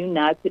drove you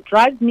nuts. It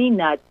drives me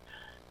nuts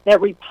that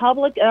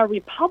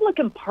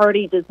Republican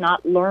Party does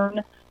not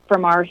learn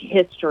from our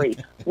history.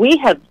 We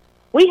have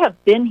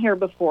been here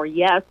before.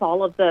 Yes,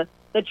 all of the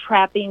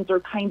trappings are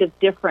kind of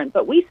different,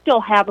 but we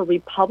still have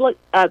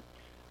a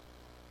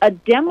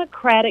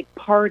Democratic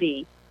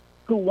Party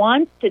who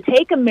wants to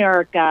take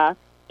America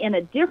in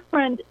a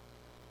different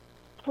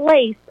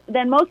place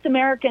than most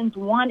Americans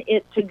want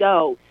it to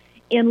go.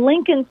 In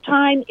Lincoln's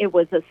time, it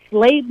was a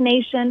slave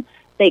nation.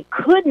 They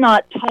could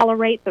not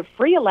tolerate the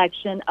free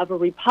election of a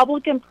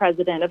Republican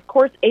president, of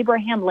course,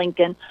 Abraham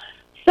Lincoln.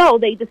 So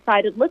they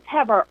decided, let's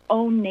have our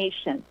own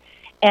nation.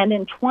 And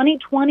in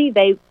 2020,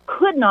 they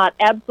could not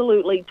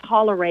absolutely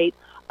tolerate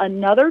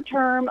another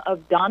term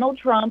of Donald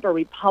Trump, a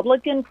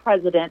Republican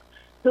president,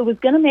 who was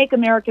going to make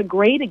America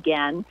great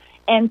again.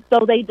 And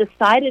so they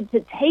decided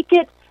to take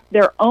it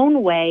their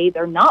own way.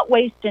 They're not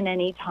wasting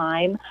any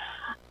time.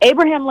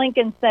 Abraham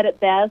Lincoln said it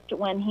best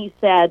when he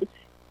said,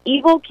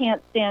 evil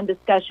can't stand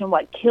discussion.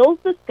 What kills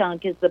the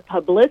skunk is the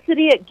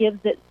publicity it gives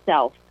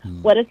itself.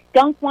 What a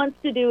skunk wants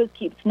to do is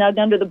keep snug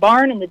under the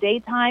barn in the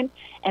daytime.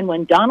 And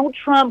when Donald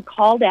Trump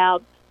called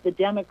out the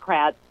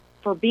Democrats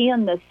for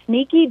being the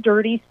sneaky,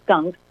 dirty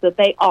skunks that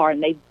they are,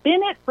 and they've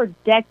been it for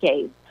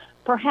decades,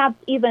 perhaps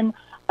even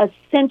a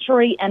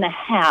century and a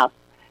half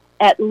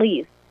at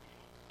least,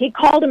 he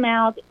called them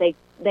out. They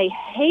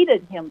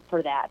hated him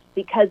for that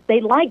because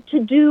they like to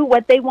do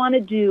what they want to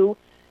do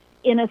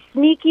in a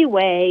sneaky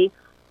way.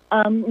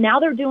 Now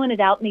they're doing it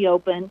out in the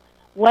open.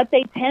 What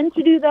they tend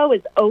to do, though,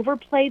 is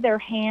overplay their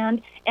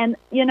hand. And,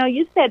 you know,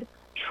 you said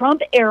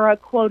Trump era,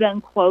 quote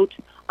unquote.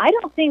 I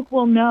don't think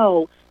we'll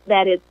know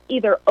that it's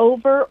either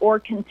over or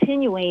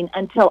continuing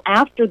until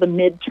after the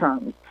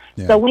midterms.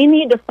 Yeah. So we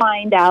need to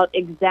find out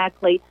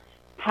exactly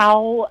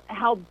how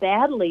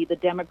badly the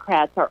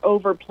Democrats are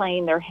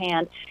overplaying their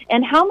hand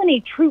and how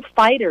many true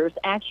fighters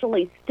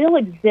actually still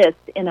exist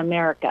in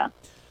America.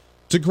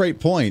 It's a great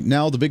point.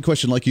 Now, the big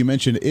question, like you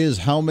mentioned, is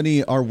how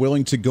many are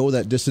willing to go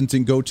that distance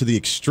and go to the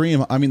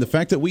extreme? I mean, the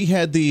fact that we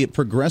had the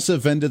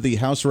progressive end of the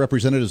House of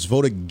Representatives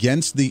vote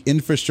against the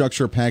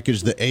infrastructure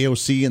package, the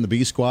AOC and the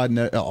B Squad and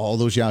all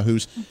those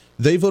yahoos,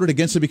 they voted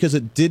against it because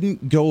it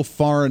didn't go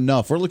far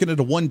enough. We're looking at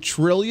a $1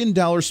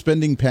 trillion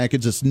spending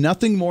package. It's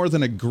nothing more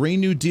than a Green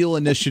New Deal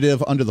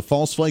initiative under the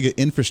false flag of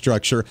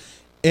infrastructure.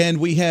 And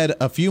we had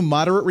a few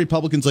moderate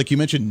Republicans, like you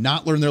mentioned,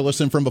 not learn their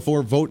lesson from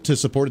before, vote to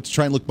support it to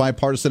try and look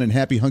bipartisan and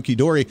happy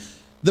hunky-dory.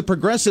 The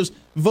progressives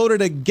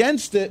voted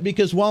against it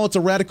because while it's a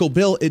radical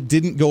bill, it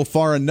didn't go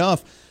far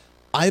enough.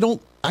 I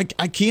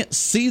can't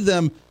see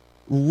them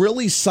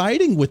really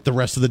siding with the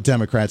rest of the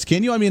Democrats.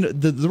 Can you? I mean,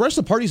 the rest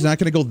of the party's not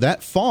going to go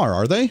that far,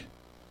 are they?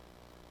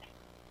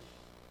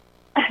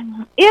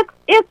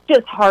 It's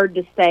just hard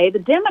to say. The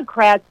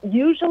Democrats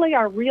usually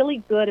are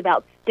really good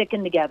about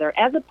sticking together,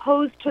 as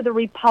opposed to the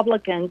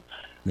Republicans,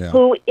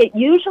 who it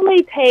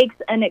usually takes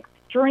an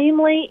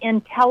extremely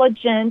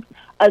intelligent,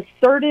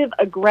 assertive,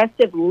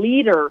 aggressive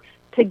leader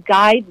to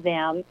guide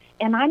them.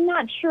 And I'm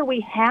not sure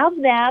we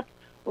have that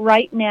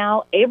right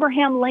now.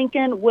 Abraham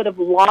Lincoln would have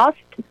lost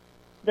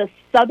the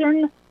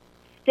southern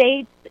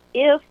states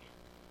if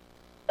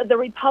the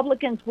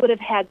Republicans would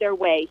have had their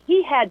way.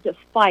 He had to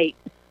fight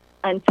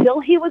until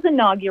he was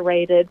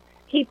inaugurated.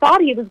 He thought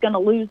he was going to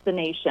lose the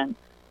nation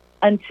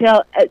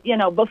until,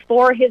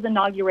 before his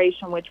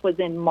inauguration, which was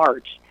in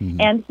March. Mm-hmm.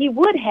 And he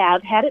would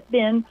have, had it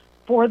been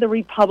for the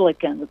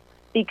Republicans,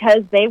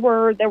 because there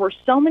were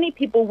so many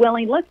people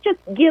willing, let's just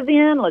give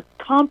in, let's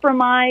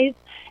compromise,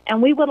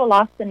 and we would have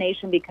lost the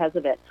nation because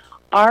of it.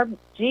 Our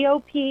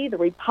GOP, the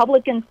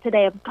Republicans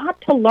today, have got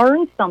to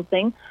learn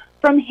something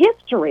from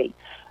history.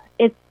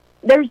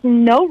 There's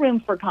no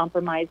room for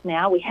compromise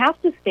now. We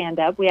have to stand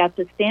up. We have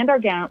to stand our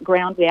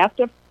ground. We have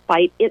to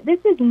fight. This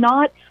is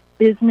not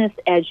business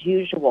as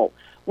usual.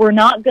 We're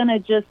not going to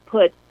just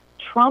put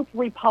Trump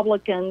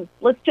Republicans,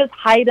 let's just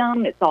hide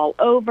them, it's all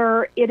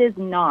over. It is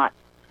not.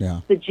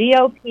 Yeah. The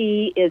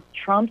GOP is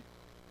Trump's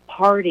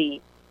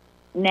party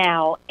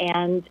now,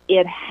 and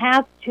it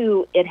has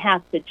to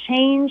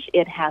change.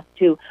 It has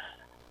to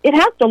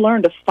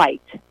learn to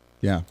fight.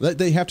 Yeah,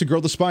 they have to grow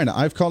the spine.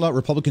 I've called out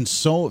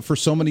Republicans for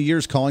so many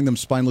years, calling them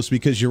spineless,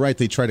 because you're right.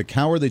 They try to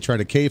cower, they try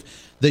to cave,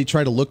 they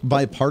try to look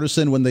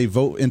bipartisan when they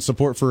vote in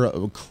support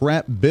for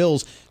crap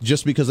bills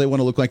just because they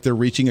want to look like they're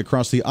reaching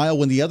across the aisle,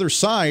 when the other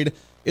side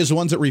is the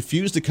ones that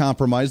refuse to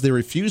compromise. They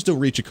refuse to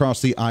reach across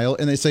the aisle,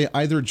 and they say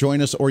either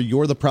join us or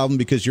you're the problem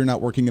because you're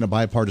not working in a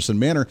bipartisan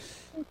manner.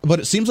 But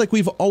it seems like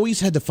we've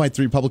always had to fight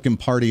the Republican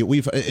Party.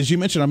 As you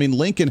mentioned,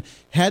 Lincoln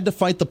had to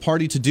fight the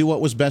party to do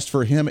what was best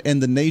for him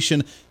and the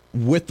nation,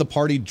 with the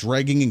party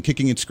dragging and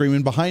kicking and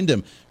screaming behind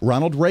him.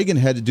 Ronald Reagan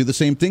had to do the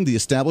same thing. The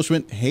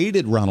establishment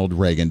hated Ronald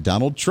Reagan.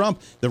 Donald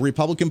Trump, the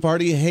Republican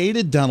Party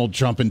hated Donald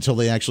Trump until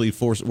they actually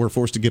were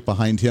forced to get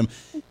behind him.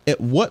 At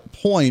what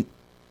point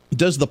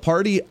does the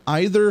party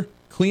either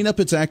clean up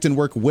its act and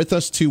work with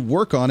us to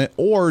work on it,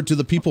 or do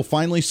the people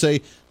finally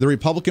say the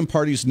Republican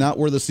Party is not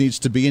where this needs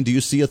to be, and do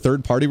you see a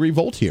third party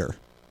revolt here?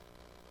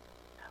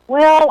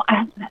 Well,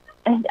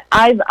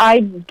 I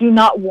do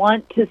not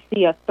want to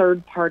see a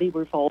third party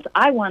revolt.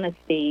 I want to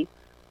see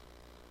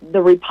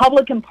the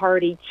Republican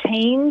Party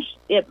change.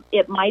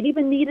 It might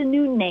even need a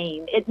new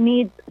name. It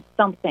needs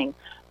something.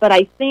 But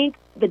I think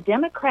the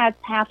Democrats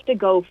have to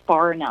go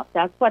far enough.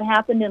 That's what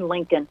happened in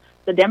Lincoln.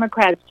 The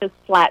Democrats just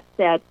flat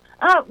said,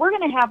 we're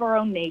going to have our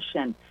own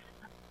nation.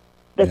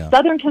 The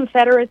Southern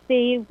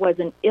Confederacy was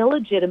an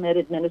illegitimate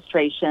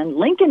administration.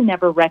 Lincoln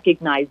never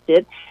recognized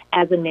it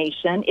as a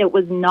nation. It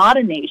was not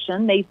a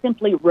nation. They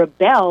simply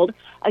rebelled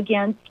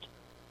against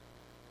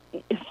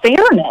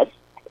fairness,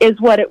 is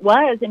what it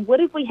was. And what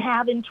did we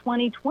have in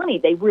 2020?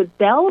 They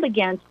rebelled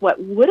against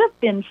what would have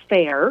been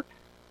fair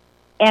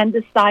and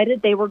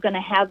decided they were going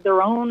to have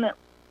their own,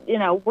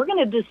 we're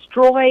going to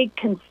destroy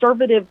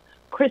conservative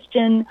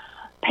Christian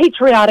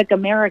patriotic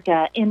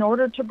America in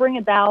order to bring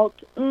about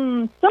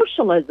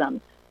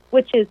socialism,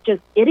 which is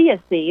just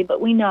idiocy.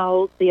 But we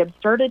know the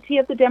absurdity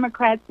of the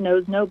Democrats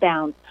knows no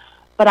bounds.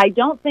 But I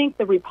don't think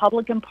the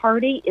Republican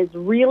Party is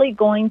really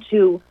going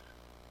to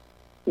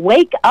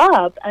wake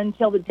up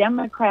until the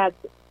Democrats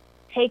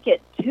take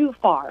it too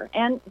far.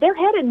 And they're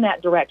headed in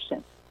that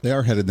direction. They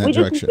are headed in that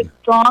direction. We just need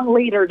a strong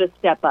leader to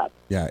step up.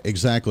 Yeah,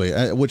 exactly.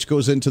 Which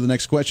goes into the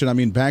next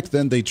question. Back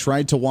then they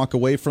tried to walk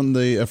away from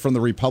the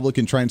Republic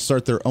and try and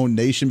start their own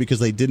nation because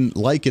they didn't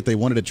like it. They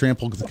wanted to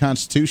trample the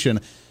Constitution.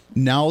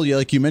 Now,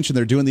 like you mentioned,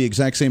 they're doing the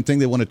exact same thing.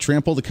 They want to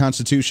trample the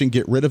Constitution,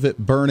 get rid of it,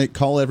 burn it,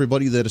 call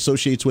everybody that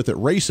associates with it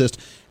racist,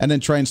 and then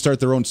try and start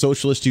their own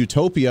socialist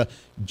utopia,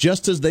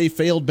 just as they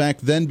failed back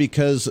then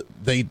because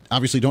they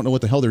obviously don't know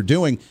what the hell they're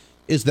doing.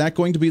 Is that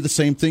going to be the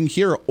same thing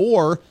here?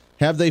 Or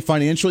have they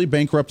financially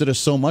bankrupted us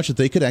so much that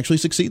they could actually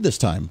succeed this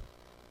time?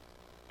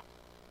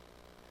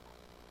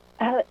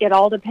 It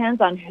all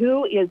depends on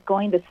who is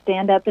going to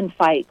stand up and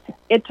fight.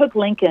 It took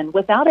Lincoln.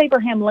 Without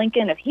Abraham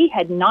Lincoln, if he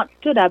had not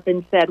stood up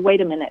and said,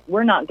 wait a minute,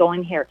 we're not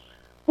going here,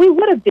 we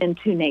would have been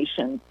two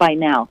nations by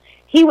now.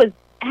 He was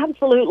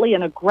absolutely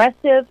an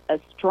aggressive, a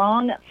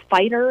strong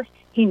fighter.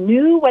 He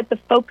knew what the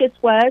focus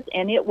was,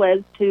 and it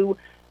was to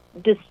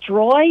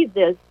destroy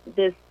this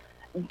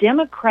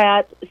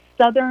Democrat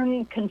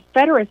Southern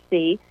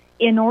Confederacy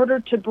in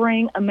order to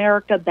bring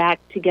America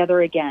back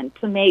together again,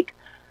 to make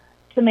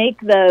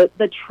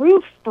the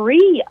true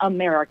free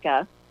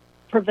America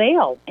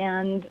prevail.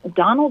 And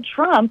Donald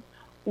Trump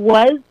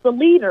was the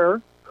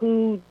leader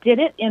who did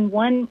it in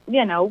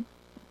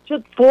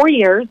took 4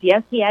 years.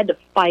 Yes, he had to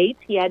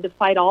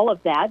fight all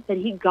of that, but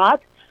he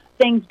got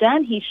things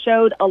done. He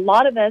showed a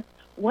lot of us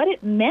what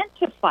it meant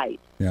to fight.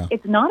 Yeah.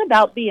 It's not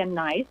about being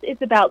nice.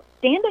 It's about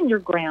standing your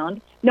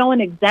ground,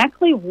 knowing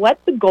exactly what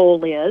the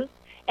goal is,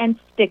 and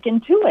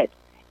sticking to it,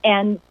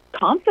 and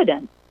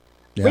confidence.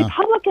 Yeah.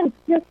 Republicans,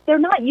 they're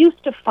not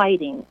used to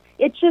fighting.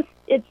 It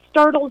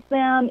startles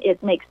them.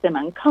 It makes them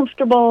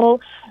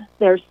uncomfortable.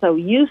 They're so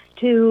used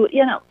to,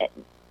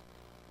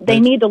 they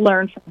need to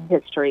learn from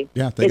history.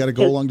 Yeah, they got to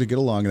go along to get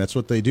along, and that's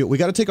what they do. We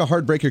got to take a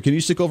hard break here. Can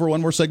you stick over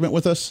one more segment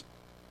with us?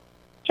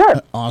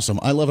 Sure. Awesome.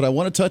 I love it. I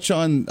want to touch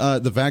on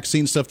the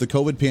vaccine stuff, the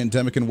COVID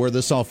pandemic, and where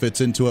this all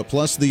fits into it,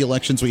 plus the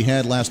elections we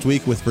had last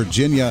week with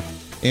Virginia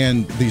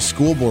and the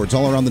school boards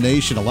all around the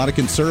nation. A lot of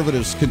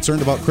conservatives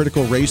concerned about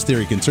critical race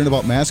theory, concerned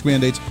about mask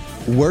mandates.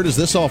 Where does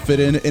this all fit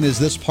in, and is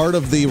this part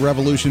of the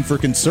revolution for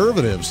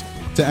conservatives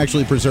to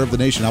actually preserve the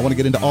nation? I want to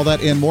get into all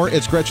that and more.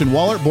 It's Gretchen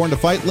Wollert, Born to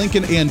Fight,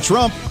 Lincoln and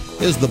Trump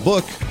is the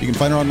book. You can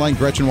find her online,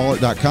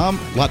 GretchenWollert.com.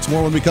 Lots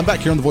more when we come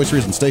back here on The Voice of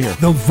Reason. Stay here.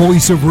 The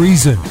Voice of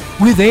Reason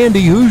with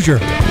Andy Hoosier.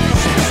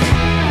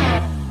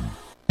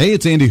 Hey,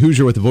 it's Andy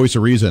Hoosier with The Voice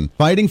of Reason.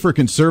 Fighting for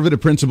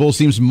conservative principles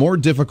seems more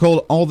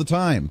difficult all the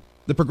time.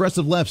 The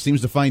progressive left seems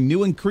to find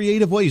new and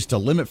creative ways to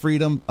limit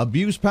freedom,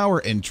 abuse power,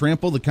 and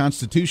trample the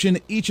Constitution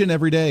each and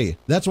every day.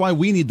 That's why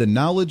we need the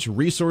knowledge,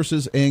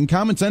 resources, and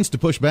common sense to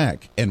push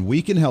back, and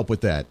we can help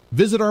with that.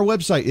 Visit our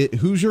website at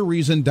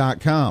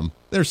HoosierReason.com.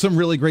 There's some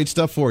really great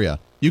stuff for you.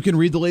 You can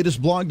read the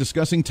latest blog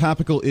discussing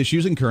topical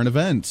issues and current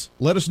events.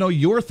 Let us know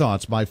your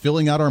thoughts by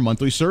filling out our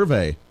monthly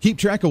survey. Keep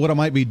track of what I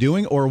might be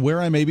doing or where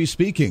I may be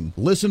speaking.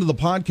 Listen to the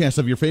podcast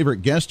of your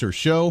favorite guest or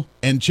show,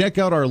 and check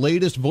out our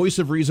latest Voice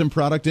of Reason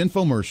product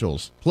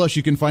infomercials. Plus,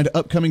 you can find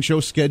upcoming show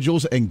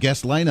schedules and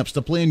guest lineups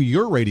to plan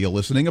your radio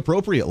listening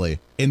appropriately.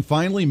 And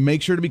finally,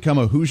 make sure to become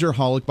a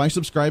Hoosier-holic by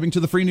subscribing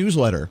to the free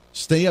newsletter.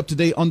 Stay up to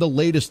date on the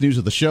latest news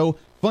of the show,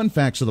 fun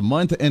facts of the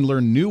month, and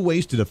learn new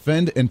ways to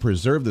defend and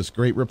preserve this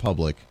great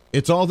republic.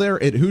 It's all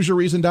there at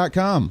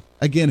HoosierReason.com.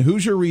 Again,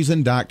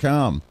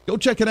 HoosierReason.com. Go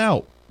check it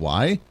out.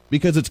 Why?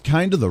 Because it's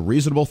kind of the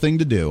reasonable thing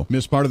to do.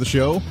 Miss part of the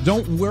show?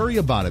 Don't worry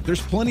about it.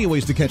 There's plenty of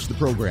ways to catch the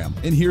program.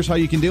 And here's how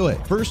you can do it.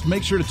 First,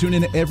 make sure to tune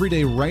in every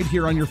day right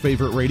here on your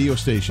favorite radio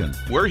station.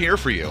 We're here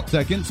for you.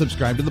 Second,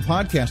 subscribe to the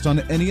podcast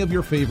on any of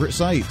your favorite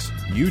sites.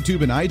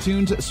 YouTube and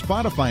iTunes,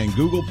 Spotify and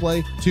Google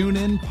Play,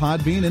 TuneIn,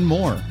 Podbean, and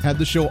more. Have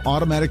the show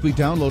automatically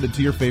downloaded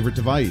to your favorite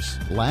device.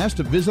 Last,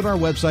 visit our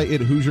website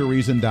at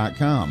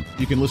HoosierReason.com.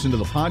 You can listen to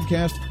the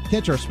podcast,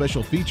 catch our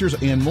special features,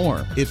 and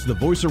more. It's the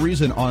Voice of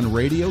Reason on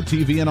radio,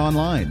 TV, and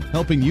online,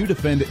 helping you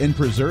defend and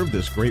preserve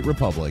this great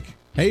republic.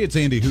 Hey, it's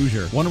Andy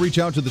Hoosier. Want to reach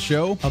out to the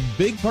show? A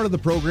big part of the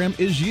program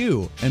is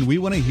you, and we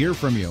want to hear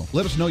from you.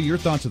 Let us know your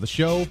thoughts of the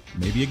show,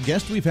 maybe a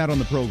guest we've had on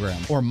the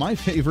program, or my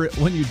favorite,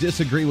 when you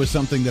disagree with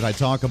something that I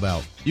talk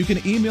about. You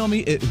can email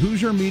me at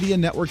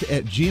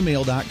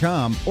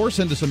HoosierMediaNetwork@gmail.com or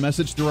send us a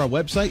message through our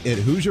website at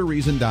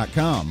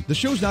HoosierReason.com. The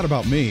show's not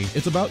about me,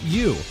 it's about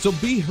you. So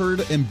be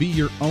heard and be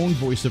your own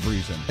voice of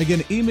reason.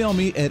 Again, email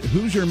me at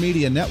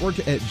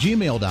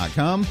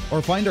HoosierMediaNetwork@gmail.com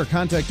or find our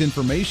contact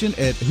information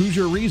at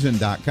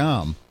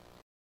HoosierReason.com.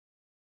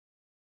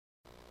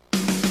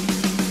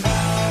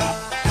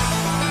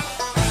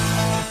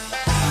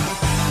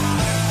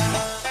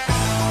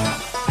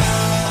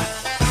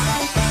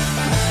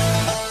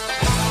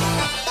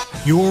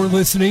 You're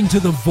listening to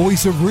the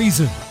Voice of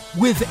Reason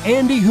with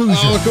Andy Hoosier.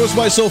 Oh, it goes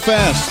by so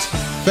fast.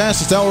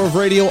 Fastest hour of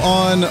radio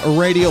on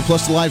radio,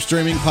 plus the live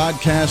streaming,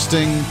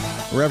 podcasting,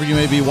 wherever you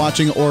may be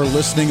watching or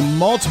listening.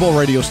 Multiple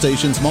radio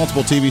stations,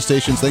 multiple TV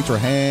stations. Thanks for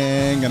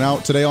hanging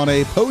out today on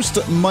a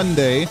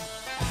post-Monday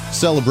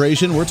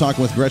celebration. We're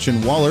talking with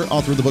Gretchen Wollert,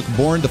 author of the book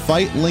Born to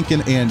Fight,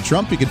 Lincoln and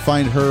Trump. You can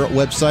find her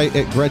website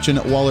at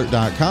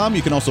GretchenWollert.com.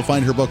 You can also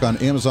find her book on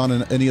Amazon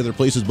and any other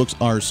places books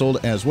are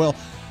sold as well.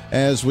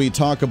 As we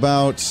talk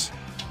about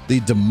the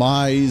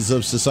demise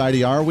of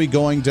society, are we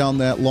going down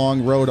that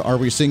long road? Are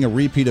we seeing a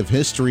repeat of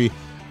history?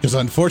 Because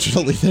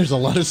unfortunately, there's a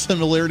lot of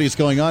similarities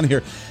going on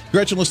here.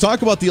 Gretchen, let's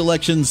talk about the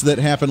elections that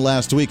happened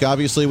last week.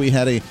 Obviously, we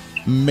had a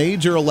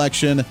major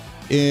election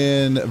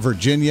in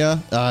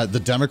Virginia,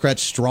 the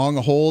Democrats'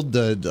 stronghold.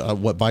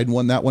 Biden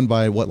won that one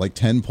by, like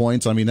 10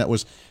 points? I mean, that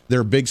was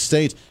their big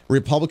state.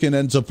 Republican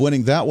ends up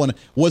winning that one.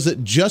 Was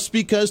it just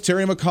because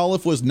Terry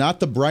McAuliffe was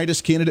not the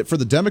brightest candidate for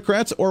the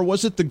Democrats, or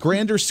was it the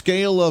grander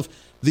scale of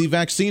the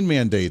vaccine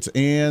mandates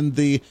and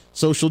the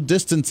social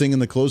distancing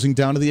and the closing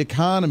down of the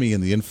economy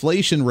and the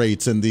inflation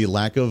rates and the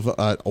lack of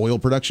oil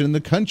production in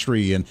the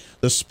country and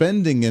the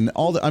spending and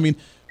all that? I mean,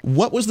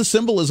 what was the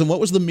symbolism? What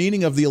was the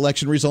meaning of the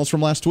election results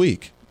from last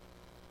week?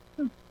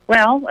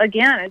 Well,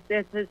 again,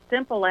 it's as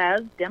simple as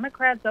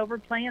Democrats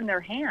overplaying their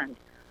hand.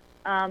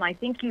 I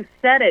think you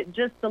said it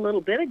just a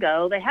little bit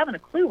ago. They haven't a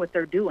clue what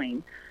they're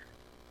doing.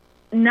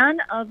 None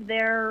of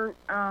their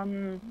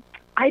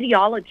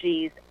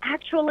ideologies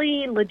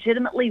actually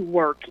legitimately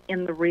work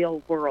in the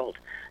real world.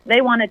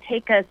 They want to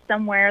take us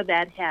somewhere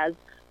that has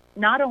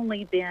not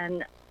only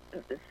been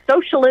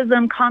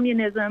socialism,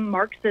 communism,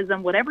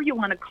 Marxism, whatever you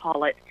want to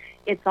call it,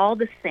 it's all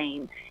the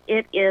same.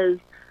 It is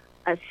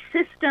a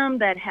system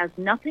that has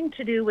nothing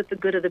to do with the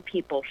good of the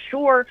people.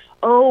 Sure,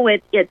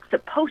 it's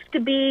supposed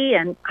to be,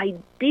 and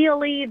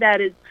ideally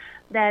that is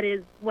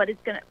what it's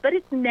going to, but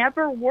it's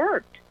never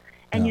worked.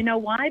 And You know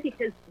why?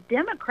 Because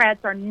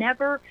Democrats are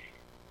never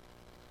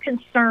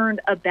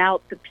concerned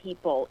about the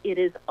people. It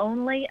is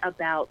only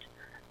about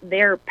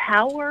their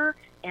power,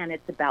 and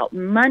it's about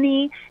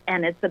money,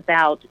 and it's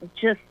about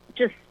just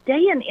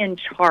staying in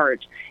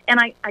charge. And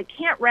I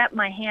can't wrap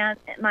my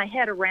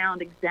head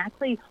around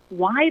exactly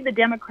why the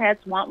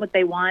Democrats want what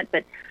they want,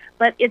 but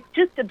it's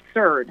just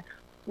absurd.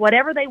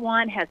 Whatever they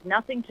want has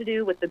nothing to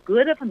do with the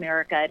good of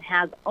America. It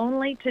has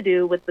only to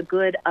do with the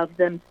good of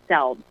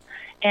themselves.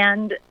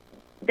 And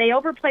they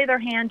overplay their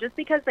hand just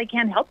because they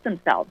can't help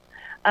themselves.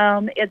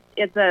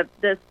 It's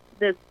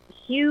this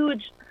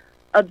huge,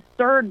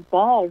 absurd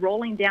ball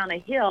rolling down a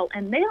hill,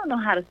 and they don't know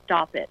how to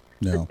stop it.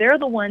 No. But they're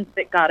the ones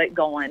that got it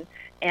going.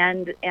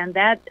 And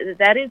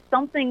that is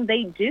something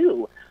they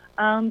do.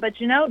 But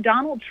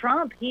Donald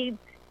Trump,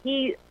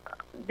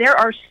 there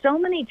are so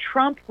many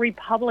Trump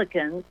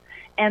Republicans,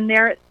 and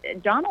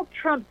Donald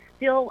Trump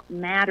still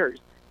matters.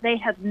 They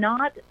have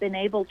not been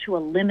able to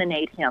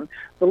eliminate him.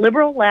 The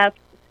liberal left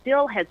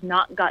still has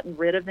not gotten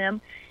rid of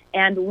him.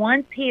 And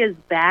once he is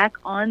back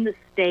on the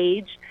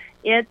stage,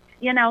 there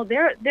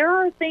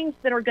are things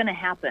that are going to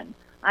happen.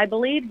 I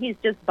believe he's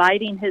just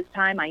biding his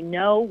time. I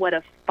know what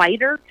a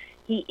fighter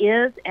he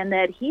is, and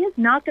that he is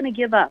not going to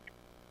give up.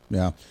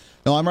 Yeah.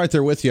 No, I'm right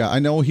there with you. I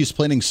know he's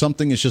planning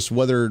something. It's just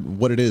what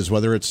it is,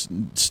 whether it's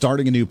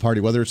starting a new party,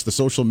 whether it's the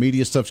social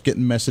media stuff,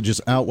 getting messages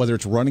out, whether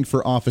it's running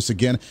for office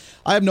again.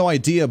 I have no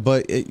idea,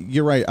 but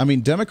you're right. I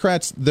mean,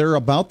 Democrats, they're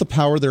about the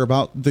power. They're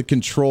about the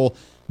control.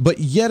 But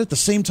yet at the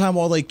same time,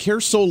 while they care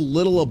so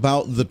little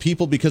about the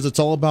people because it's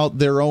all about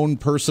their own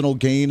personal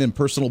gain and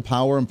personal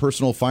power and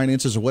personal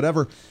finances or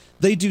whatever,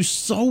 they do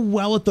so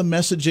well at the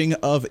messaging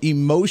of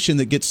emotion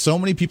that gets so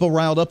many people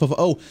riled up of,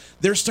 oh,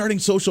 they're starting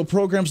social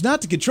programs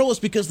not to control us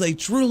because they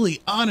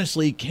truly,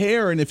 honestly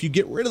care. And if you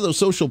get rid of those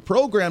social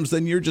programs,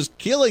 then you're just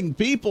killing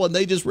people and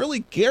they just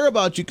really care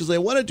about you because they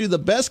want to do the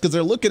best because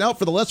they're looking out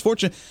for the less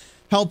fortunate.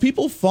 How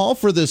people fall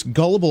for this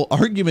gullible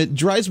argument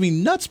drives me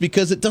nuts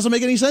because it doesn't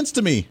make any sense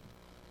to me.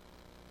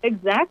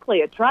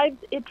 Exactly. It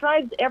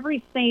drives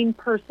every sane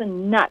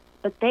person nuts,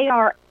 but they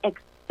are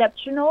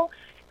exceptional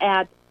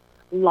at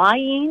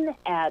lying,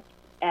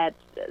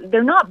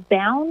 they're not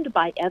bound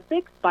by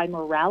ethics, by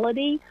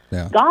morality.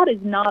 Yeah. God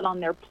is not on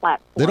their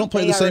platform. They don't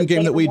play the same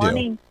game that we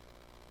do.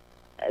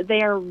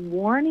 They are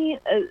warning.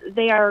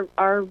 They are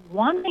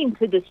wanting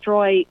to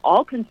destroy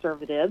all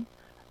conservatives,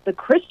 the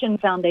Christian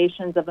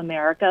foundations of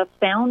America,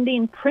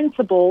 founding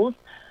principles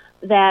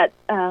that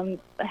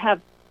have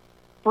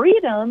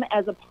freedom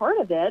as a part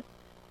of it.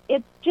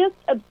 It's just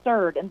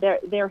absurd, and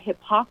their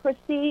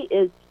hypocrisy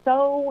is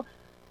so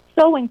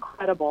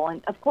incredible.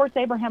 And of course,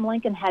 Abraham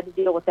Lincoln had to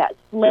deal with that.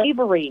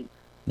 Slavery,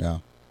 yeah,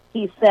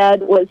 he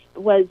said, was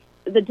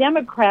the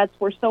Democrats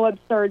were so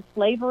absurd.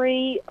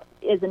 Slavery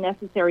is a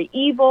necessary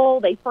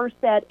evil, they first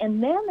said,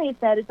 and then they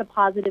said it's a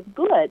positive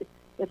good.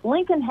 If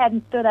Lincoln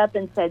hadn't stood up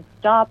and said,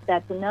 stop,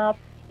 that's enough,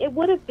 it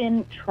would have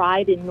been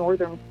tried in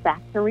northern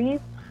factories.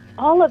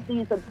 All of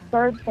these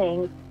absurd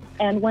things.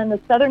 And when the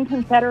Southern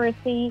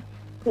Confederacy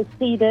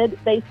seceded,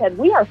 they said,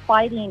 we are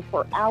fighting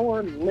for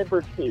our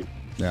liberty.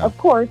 Yeah. Of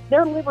course,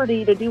 their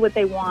liberty to do what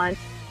they want,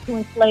 to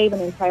enslave an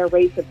entire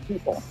race of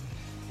people.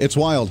 It's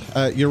wild.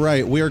 You're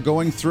right. We are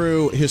going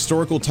through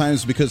historical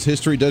times because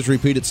history does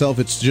repeat itself.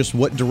 It's just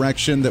what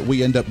direction that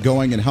we end up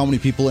going and how many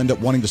people end up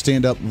wanting to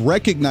stand up,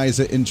 recognize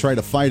it, and try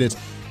to fight it.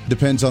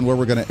 Depends on where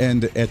we're going to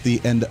end at the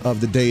end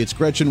of the day. It's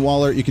Gretchen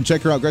Wollert. You can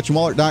check her out,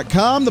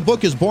 GretchenWollert.com. The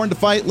book is Born to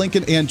Fight,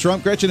 Lincoln and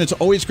Trump. Gretchen, it's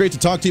always great to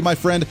talk to you, my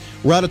friend.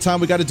 We're out of time.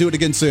 We got to do it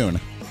again soon.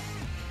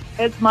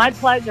 It's my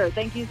pleasure.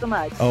 Thank you so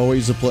much.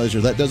 Always a pleasure.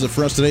 That does it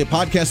for us today.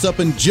 Podcast up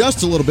in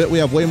just a little bit. We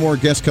have way more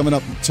guests coming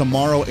up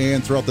tomorrow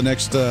and throughout the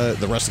next,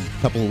 the rest of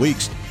a couple of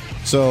weeks.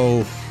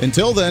 So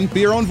until then,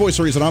 be your own voice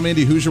of reason. I'm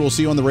Andy Hoosier. We'll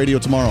see you on the radio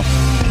tomorrow.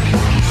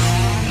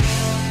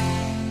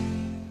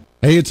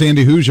 Hey, it's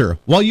Andy Hoosier.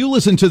 While you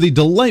listen to the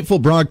delightful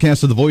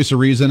broadcast of The Voice of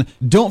Reason,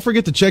 don't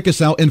forget to check us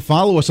out and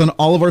follow us on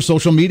all of our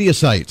social media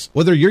sites.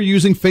 Whether you're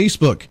using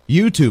Facebook,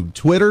 YouTube,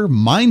 Twitter,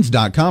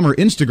 Minds.com, or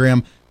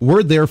Instagram,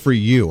 we're there for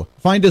you.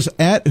 Find us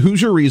at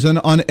Hoosier Reason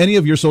on any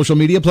of your social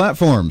media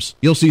platforms.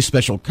 You'll see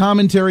special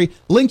commentary,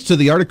 links to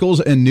the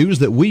articles and news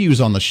that we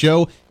use on the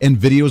show, and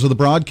videos of the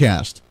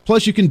broadcast.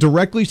 Plus, you can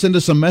directly send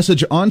us a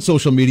message on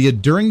social media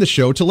during the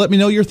show to let me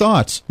know your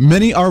thoughts.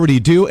 Many already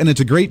do, and it's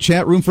a great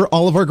chat room for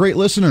all of our great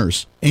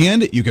listeners.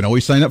 And you can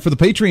always sign up for the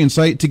Patreon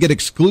site to get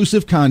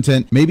exclusive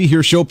content, maybe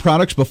hear show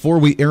products before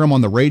we air them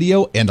on the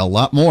radio, and a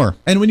lot more.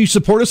 And when you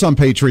support us on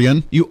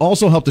Patreon, you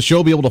also help the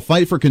show be able to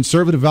fight for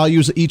conservative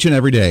values each and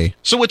every day.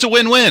 So it's a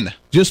win-win.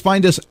 Just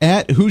find us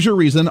at Hoosier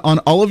Reason on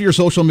all of your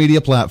social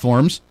media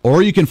platforms,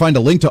 or you can find a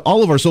link to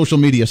all of our social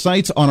media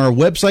sites on our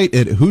website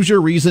at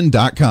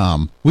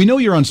HoosierReason.com. We know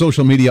you're on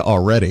social media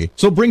already,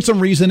 so bring some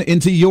reason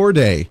into your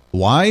day.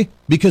 Why?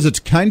 Because it's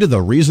kind of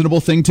the reasonable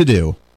thing to do.